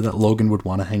brother that Logan would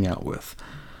want to hang out with.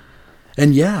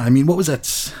 And yeah, I mean, what was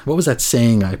that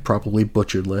saying I probably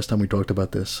butchered last time we talked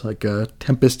about this? Like a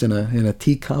tempest in a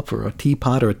teacup or a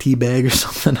teapot or a tea bag or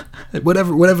something.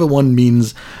 whatever one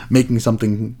means, making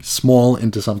something small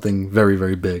into something very,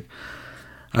 very big.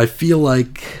 I feel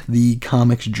like the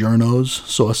comics journos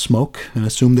saw smoke and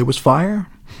assumed there was fire,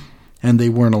 and they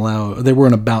weren't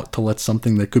about to let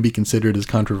something that could be considered as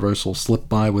controversial slip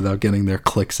by without getting their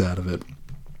clicks out of it.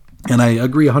 And I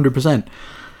agree 100%.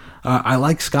 I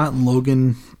like Scott and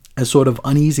Logan as sort of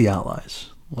uneasy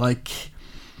allies. Like,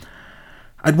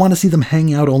 I'd want to see them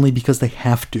hang out only because they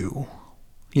have to.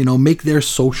 You know, make their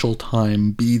social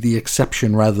time be the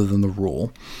exception rather than the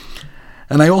rule.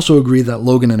 And I also agree that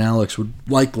Logan and Alex would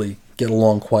likely get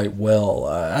along quite well.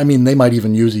 I mean, they might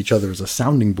even use each other as a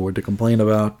sounding board to complain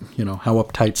about, you know, how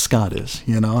uptight Scott is.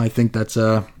 You know, I think that's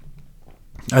I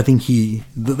think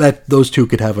those two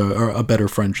could have a better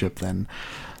friendship than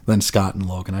Scott and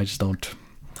Logan. I just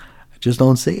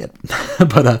don't see it.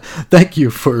 But thank you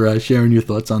for sharing your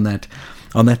thoughts on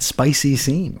that spicy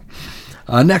scene.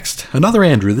 Next, another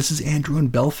Andrew. This is Andrew in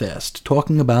Belfast,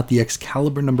 talking about the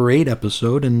Excalibur number 8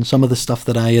 episode and some of the stuff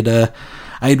that I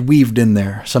had weaved in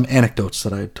there, some anecdotes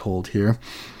that I had told here.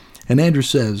 And Andrew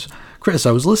says, Chris,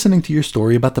 I was listening to your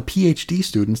story about the PhD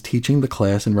students teaching the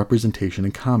class in representation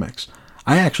in comics.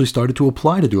 I actually started to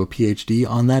apply to do a PhD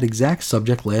on that exact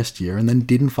subject last year and then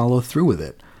didn't follow through with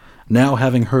it. Now,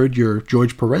 having heard your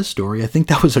George Perez story, I think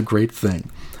that was a great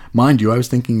thing. Mind you, I was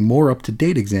thinking more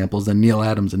up-to-date examples than Neil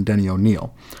Adams and Denny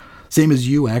O'Neil. Same as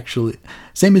you, actually,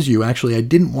 I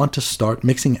didn't want to start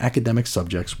mixing academic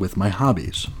subjects with my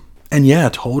hobbies. And yeah,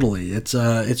 totally. It's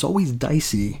always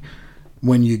dicey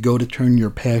when you go to turn your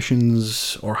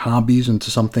passions or hobbies into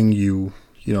something you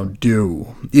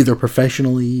do, either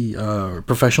professionally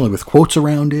with quotes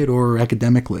around it, or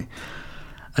academically.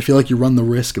 I feel like you run the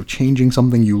risk of changing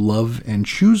something you love and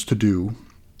choose to do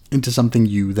into something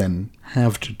you then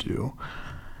have to do.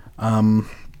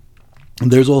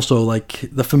 There's also like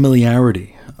the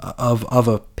familiarity of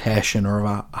a passion or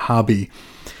a hobby.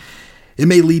 It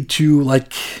may lead to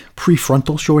like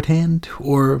prefrontal shorthand,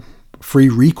 or free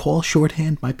recall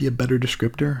shorthand might be a better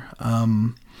descriptor.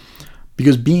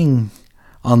 Because being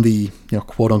on the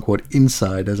quote-unquote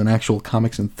inside as an actual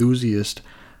comics enthusiast,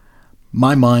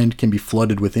 my mind can be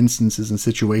flooded with instances and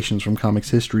situations from comics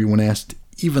history when asked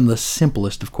even the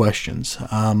simplest of questions.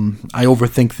 I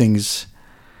overthink things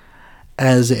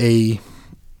as a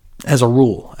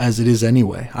rule, as it is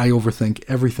anyway. I overthink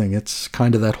everything. It's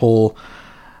kind of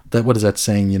what is that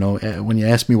saying, when you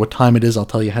ask me what time it is, I'll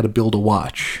tell you how to build a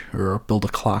watch or build a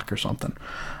clock or something.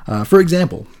 For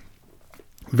example,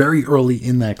 very early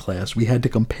in that class, we had to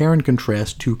compare and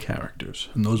contrast two characters,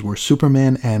 and those were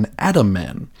Superman and Atom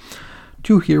Man,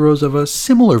 two heroes of a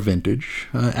similar vintage.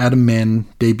 Atom Man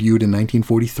debuted in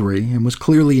 1943 and was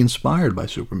clearly inspired by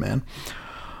Superman.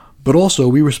 But also,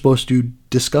 we were supposed to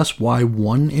discuss why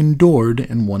one endured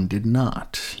and one did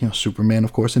not. Superman,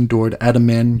 of course, endured. Atom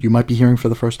Man, you might be hearing for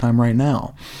the first time right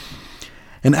now.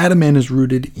 And Atom Man is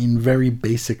rooted in very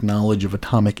basic knowledge of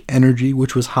atomic energy,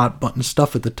 which was hot-button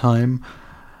stuff at the time,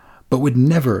 but would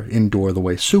never endure the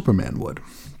way Superman would.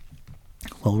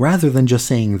 Well, rather than just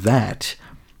saying that,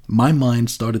 my mind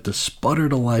started to sputter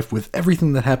to life with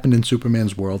everything that happened in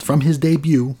Superman's world from his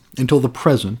debut until the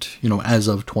present, as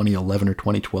of 2011 or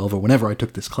 2012 or whenever I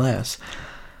took this class.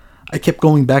 I kept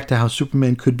going back to how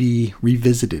Superman could be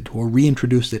revisited or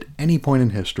reintroduced at any point in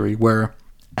history, where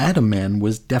Atom Man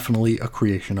was definitely a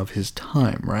creation of his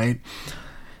time, right?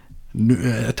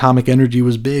 Atomic energy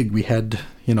was big. We had,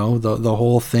 the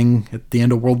whole thing at the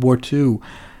end of World War II.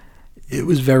 It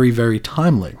was very, very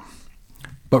timely.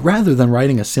 But rather than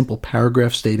writing a simple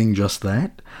paragraph stating just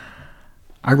that,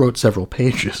 I wrote several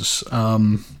pages.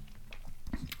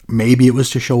 Maybe it was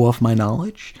to show off my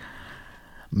knowledge.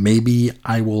 Maybe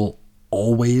I will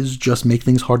always just make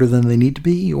things harder than they need to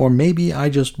be. Or maybe I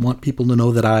just want people to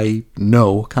know that I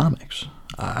know comics.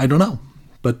 I don't know.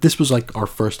 But this was like our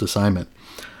first assignment.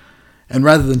 And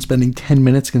rather than spending 10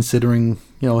 minutes considering,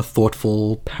 a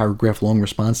thoughtful paragraph-long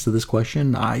response to this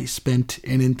question, I spent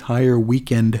an entire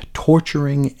weekend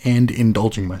torturing and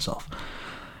indulging myself.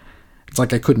 It's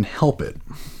like I couldn't help it.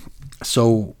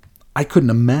 So I couldn't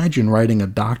imagine writing a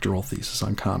doctoral thesis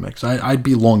on comics. I'd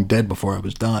be long dead before I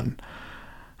was done.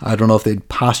 I don't know if they'd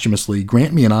posthumously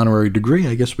grant me an honorary degree.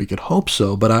 I guess we could hope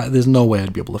so, but there's no way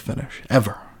I'd be able to finish.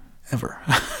 Ever.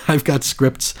 I've got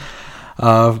scripts.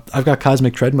 I've got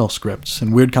Cosmic Treadmill scripts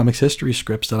and Weird Comics History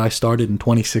scripts that I started in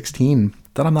 2016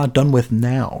 that I'm not done with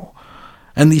now.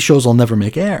 And these shows will never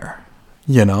make air.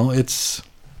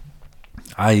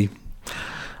 I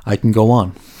can go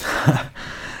on.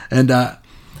 And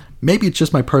maybe it's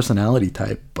just my personality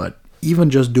type, but even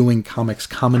just doing comics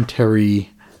commentary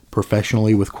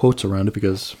professionally with quotes around it,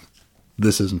 because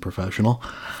this isn't professional,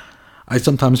 I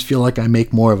sometimes feel like I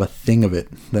make more of a thing of it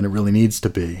than it really needs to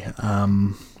be.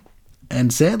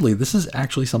 And sadly, this is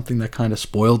actually something that kind of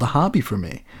spoiled a hobby for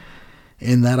me,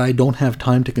 in that I don't have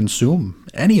time to consume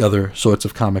any other sorts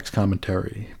of comics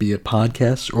commentary, be it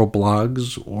podcasts or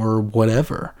blogs or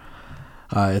whatever.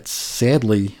 It's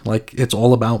sadly like it's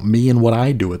all about me and what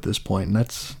I do at this point, and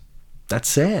that's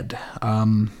sad.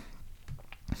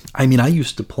 I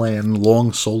used to plan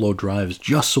long solo drives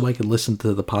just so I could listen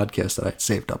to the podcast that I'd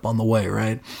saved up on the way,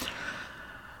 right?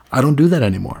 I don't do that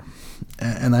anymore,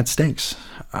 and that stinks.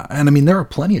 And there are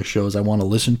plenty of shows I want to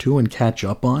listen to and catch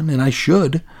up on, and I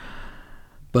should,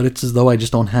 but it's as though I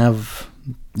just don't have,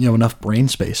 enough brain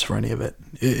space for any of it.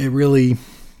 It really,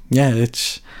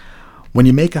 it's, when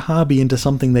you make a hobby into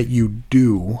something that you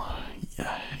do,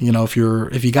 if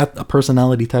you got a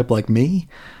personality type like me,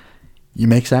 you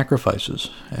make sacrifices,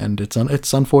 and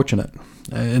it's unfortunate,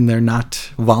 and they're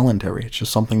not voluntary. It's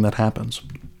just something that happens.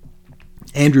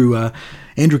 Andrew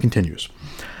continues.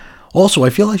 Also, I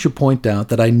feel I should point out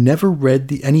that I never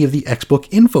read any of the X-Book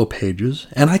info pages,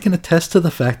 and I can attest to the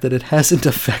fact that it hasn't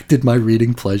affected my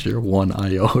reading pleasure one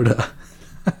iota.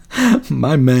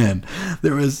 My man,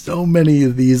 there are so many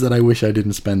of these that I wish I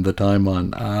didn't spend the time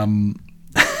on.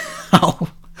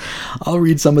 I'll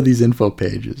read some of these info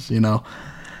pages,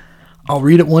 I'll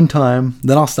read it one time,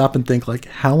 then I'll stop and think,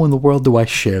 how in the world do I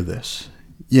share this?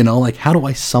 How do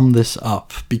I sum this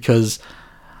up? Because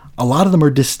a lot of them are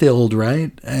distilled,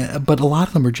 right? But a lot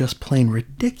of them are just plain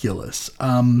ridiculous.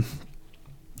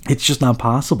 It's just not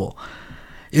possible.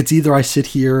 It's either I sit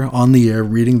here on the air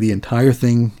reading the entire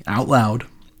thing out loud,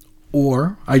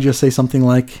 or I just say something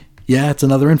like, yeah, it's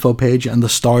another info page and the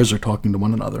stars are talking to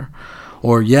one another.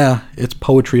 Or, yeah, it's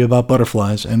poetry about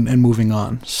butterflies and moving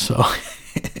on. So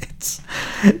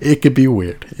it could be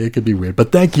weird. It could be weird.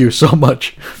 But thank you so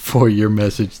much for your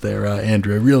message there,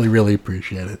 Andrew. I really, really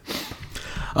appreciate it.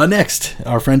 Next,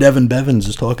 our friend Evan Bevins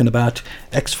is talking about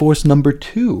X-Force number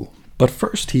 2. But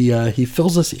first, he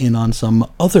fills us in on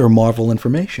some other Marvel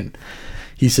information.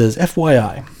 He says,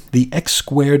 FYI, the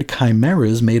X-Squared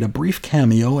Chimeras made a brief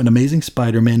cameo in Amazing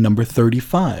Spider-Man number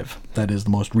 35, that is the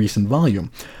most recent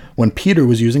volume, when Peter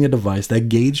was using a device that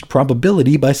gauged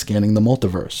probability by scanning the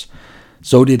multiverse.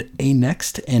 So did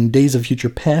A-Next and Days of Future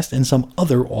Past and some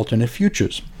other alternate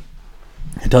futures.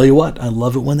 I tell you what, I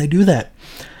love it when they do that.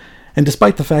 And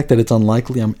despite the fact that it's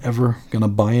unlikely I'm ever going to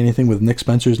buy anything with Nick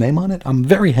Spencer's name on it, I'm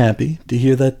very happy to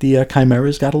hear that the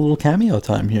Chimeras got a little cameo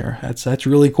time here. That's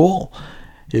really cool.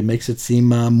 It makes it seem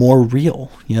more real,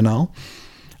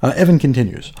 Evan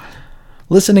continues.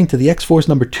 Listening to the X-Force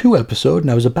number 2 episode,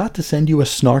 and I was about to send you a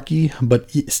snarky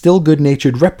but still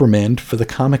good-natured reprimand for the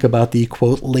comic about the,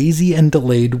 quote, lazy and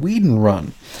delayed Whedon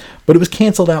run. But it was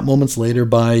canceled out moments later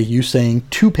by you saying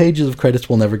 2 pages of credits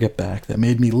we'll never get back. That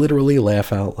made me literally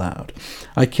laugh out loud.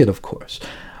 I kid, of course.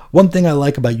 One thing I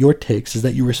like about your takes is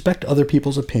that you respect other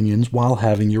people's opinions while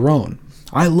having your own.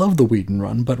 I love the Whedon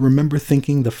run, but remember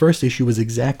thinking the first issue was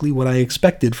exactly what I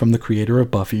expected from the creator of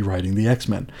Buffy writing the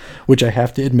X-Men, which I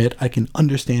have to admit I can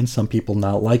understand some people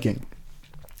not liking.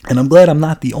 And I'm glad I'm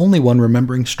not the only one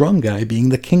remembering Strong Guy being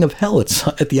the king of hell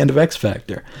at the end of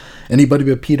X-Factor. Anybody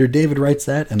but Peter David writes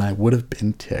that, and I would have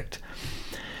been ticked.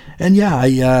 And yeah,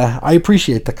 I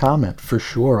appreciate the comment, for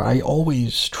sure. I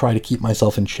always try to keep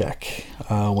myself in check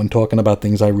when talking about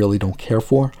things I really don't care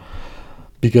for,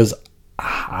 because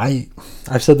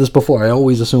I've said this before, I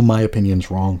always assume my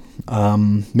opinion's wrong.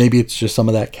 Maybe it's just some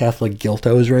of that Catholic guilt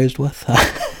I was raised with.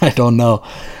 I don't know.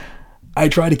 I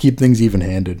try to keep things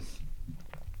even-handed.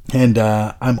 And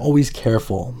I'm always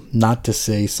careful not to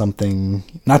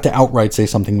outright say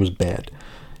something was bad.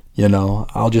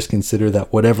 I'll just consider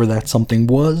that whatever that something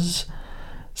was,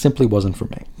 simply wasn't for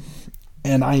me.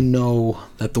 And I know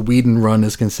that the Whedon run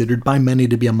is considered by many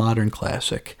to be a modern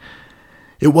classic.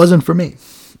 It wasn't for me.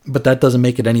 but that doesn't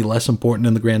make it any less important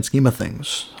in the grand scheme of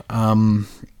things.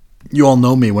 You all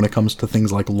know me when it comes to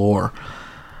things like lore.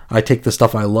 I take the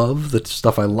stuff I love, the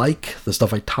stuff I like, the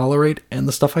stuff I tolerate, and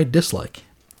the stuff I dislike.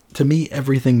 To me,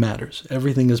 everything matters.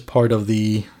 Everything is part of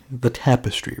the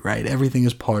tapestry, right? Everything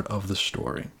is part of the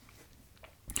story.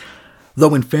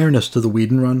 Though in fairness to the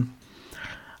Whedon run,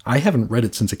 I haven't read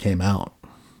it since it came out.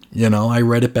 You know, I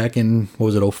read it back in,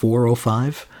 04,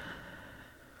 05?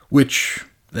 Which,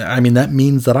 I mean, that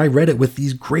means that I read it with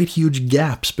these great huge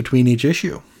gaps between each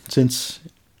issue. Since,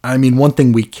 I mean, one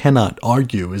thing we cannot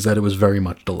argue is that it was very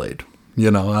much delayed.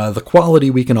 You know, the quality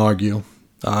we can argue.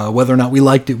 Whether or not we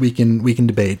liked it, we can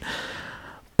debate.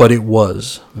 But it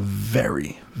was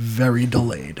very, very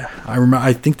delayed.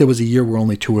 I think there was a year where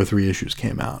only 2 or 3 issues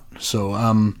came out.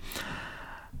 So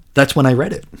that's when I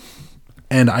read it.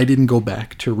 And I didn't go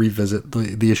back to revisit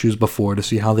the issues before to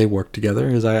see how they worked together,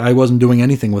 as I wasn't doing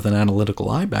anything with an analytical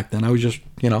eye back then. I was just,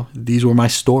 you know, these were my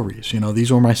stories. You know,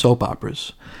 these were my soap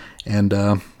operas. And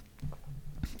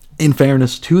in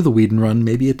fairness to the Whedon run,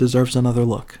 maybe it deserves another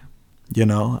look. You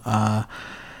know,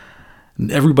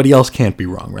 everybody else can't be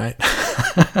wrong, right?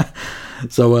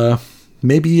 So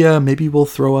maybe we'll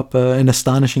throw up an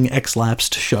astonishing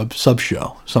X-Lapsed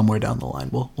sub-show somewhere down the line.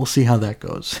 We'll see how that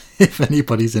goes. If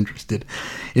anybody's interested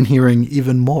in hearing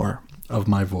even more of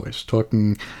my voice,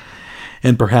 talking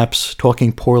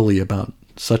poorly about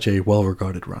such a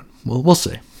well-regarded run. We'll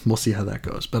see. We'll see how that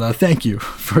goes. But thank you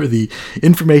for the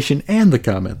information and the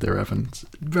comment there, Evan. It's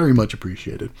very much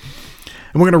appreciated.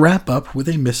 And we're going to wrap up with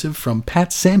a missive from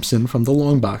Pat Sampson from the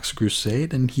Longbox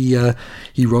Crusade, and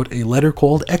he wrote a letter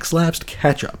called X-Lapsed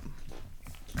Catch-Up.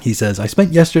 He says, I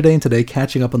spent yesterday and today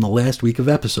catching up on the last week of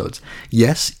episodes.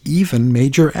 Yes, even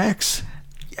Major X.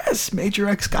 Yes, Major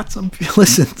X got some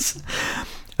listens.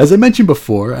 As I mentioned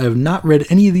before, I have not read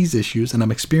any of these issues, and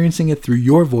I'm experiencing it through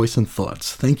your voice and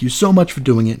thoughts. Thank you so much for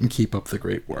doing it, and keep up the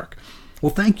great work. Well,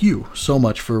 thank you so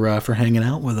much for hanging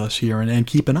out with us here and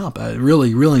keeping up. It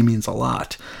really, really means a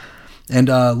lot. And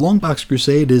Longbox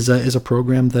Crusade is a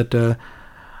program that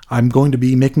I'm going to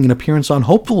be making an appearance on,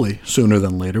 hopefully sooner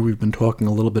than later. We've been talking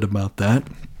a little bit about that,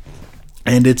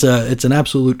 and it's an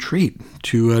absolute treat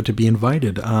to be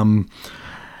invited. The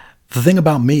thing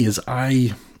about me is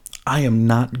I am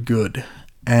not good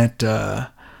at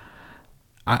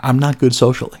I'm not good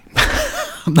socially.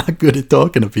 I'm not good at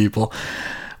talking to people,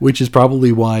 which is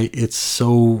probably why it's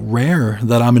so rare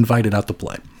that I'm invited out to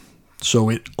play. So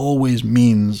it always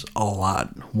means a lot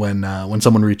when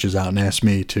someone reaches out and asks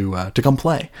me to come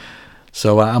play.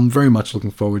 So I'm very much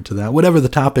looking forward to that. Whatever the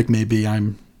topic may be,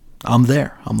 I'm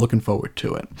there. I'm looking forward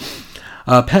to it.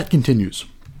 Pat continues.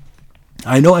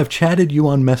 I know I've chatted you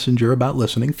on Messenger about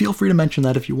listening. Feel free to mention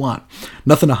that if you want.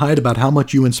 Nothing to hide about how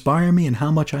much you inspire me and how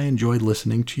much I enjoyed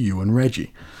listening to you and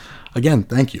Reggie. Again,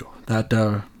 thank you.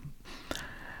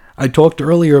 I talked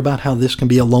earlier about how this can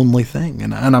be a lonely thing,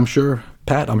 and I'm sure,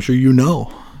 Pat, you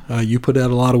know, you put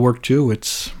out a lot of work too.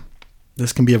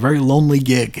 This can be a very lonely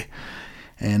gig,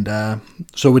 and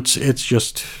so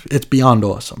it's beyond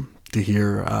awesome to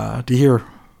hear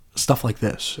stuff like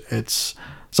this.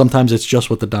 Sometimes it's just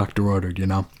what the doctor ordered, you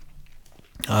know.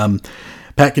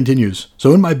 Pat continues.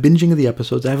 So in my binging of the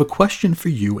episodes, I have a question for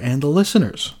you and the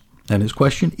listeners, and his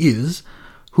question is,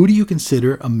 who do you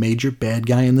consider a major bad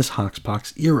guy in this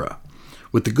Hoxpox era?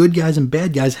 With the good guys and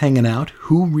bad guys hanging out,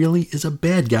 who really is a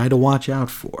bad guy to watch out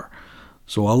for?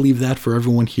 So I'll leave that for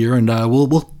everyone here, and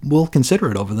we'll consider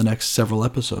it over the next several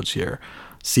episodes here.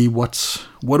 See what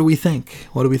do we think?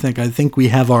 What do we think? I think we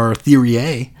have our theory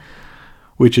A,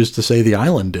 which is to say the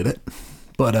island did it.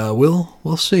 But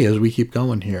we'll see as we keep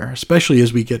going here, especially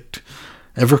as we get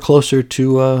ever closer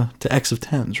to X of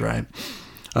 10s, right?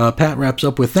 Pat wraps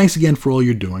up with, thanks again for all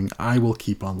you're doing. I will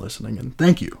keep on listening. And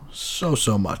thank you so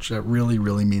much. That really,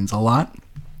 really means a lot.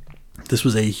 This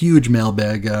was a huge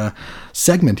mailbag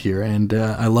segment here, and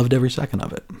I loved every second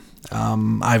of it.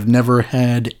 I've never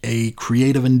had a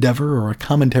creative endeavor or a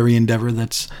commentary endeavor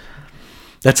that's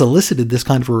elicited this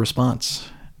kind of a response.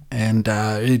 And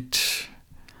it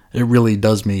really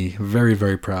does me very,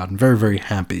 very proud and very, very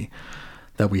happy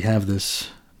that we have this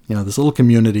little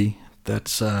community.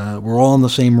 That's we're all on the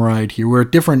same ride here. We're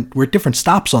at different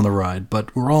stops on the ride,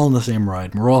 but we're all on the same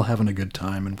ride, and we're all having a good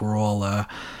time, and we're all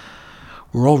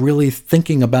really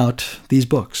thinking about these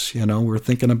books. You know, we're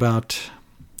thinking about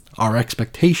our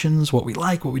expectations, what we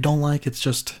like, what we don't like.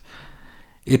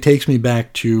 It takes me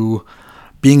back to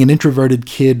being an introverted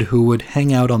kid who would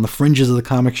hang out on the fringes of the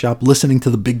comic shop listening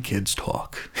to the big kids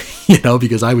talk, you know,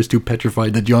 because I was too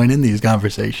petrified to join in these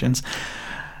conversations.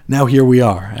 Now here we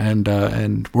are,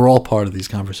 and we're all part of these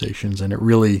conversations, and it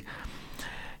really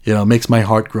makes my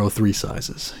heart grow 3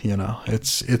 sizes.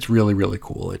 It's really, really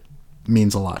cool. It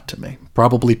means a lot to me.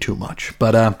 Probably too much.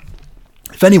 But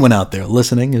if anyone out there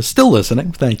listening is still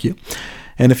listening, thank you.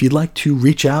 And if you'd like to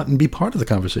reach out and be part of the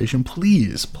conversation,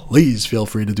 please feel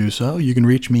free to do so. You can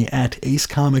reach me at Ace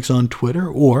Comics on Twitter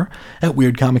or at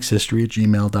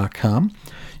weirdcomicshistory@gmail.com.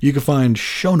 You can find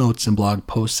show notes and blog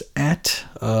posts at,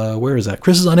 where is that?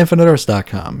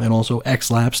 chrisisoninfiniteearths.com and also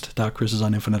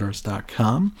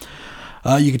xlapsed.chrisisoninfiniteearths.com.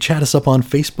 You can chat us up on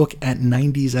Facebook at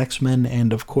 90s X-Men,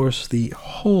 and of course the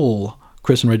whole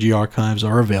Chris and Reggie archives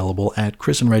are available at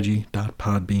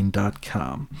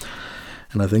chrisandreggie.podbean.com.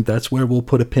 And I think that's where we'll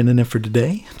put a pin in it for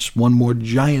today. Just one more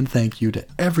giant thank you to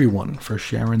everyone for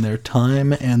sharing their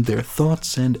time and their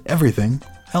thoughts and everything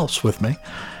else with me.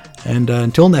 And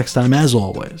until next time, as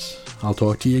always, I'll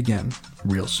talk to you again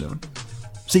real soon.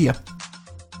 See ya.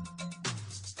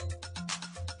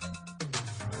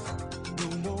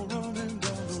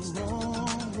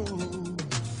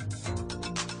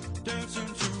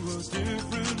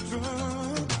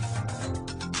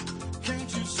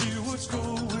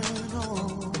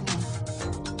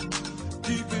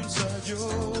 Deep inside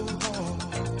your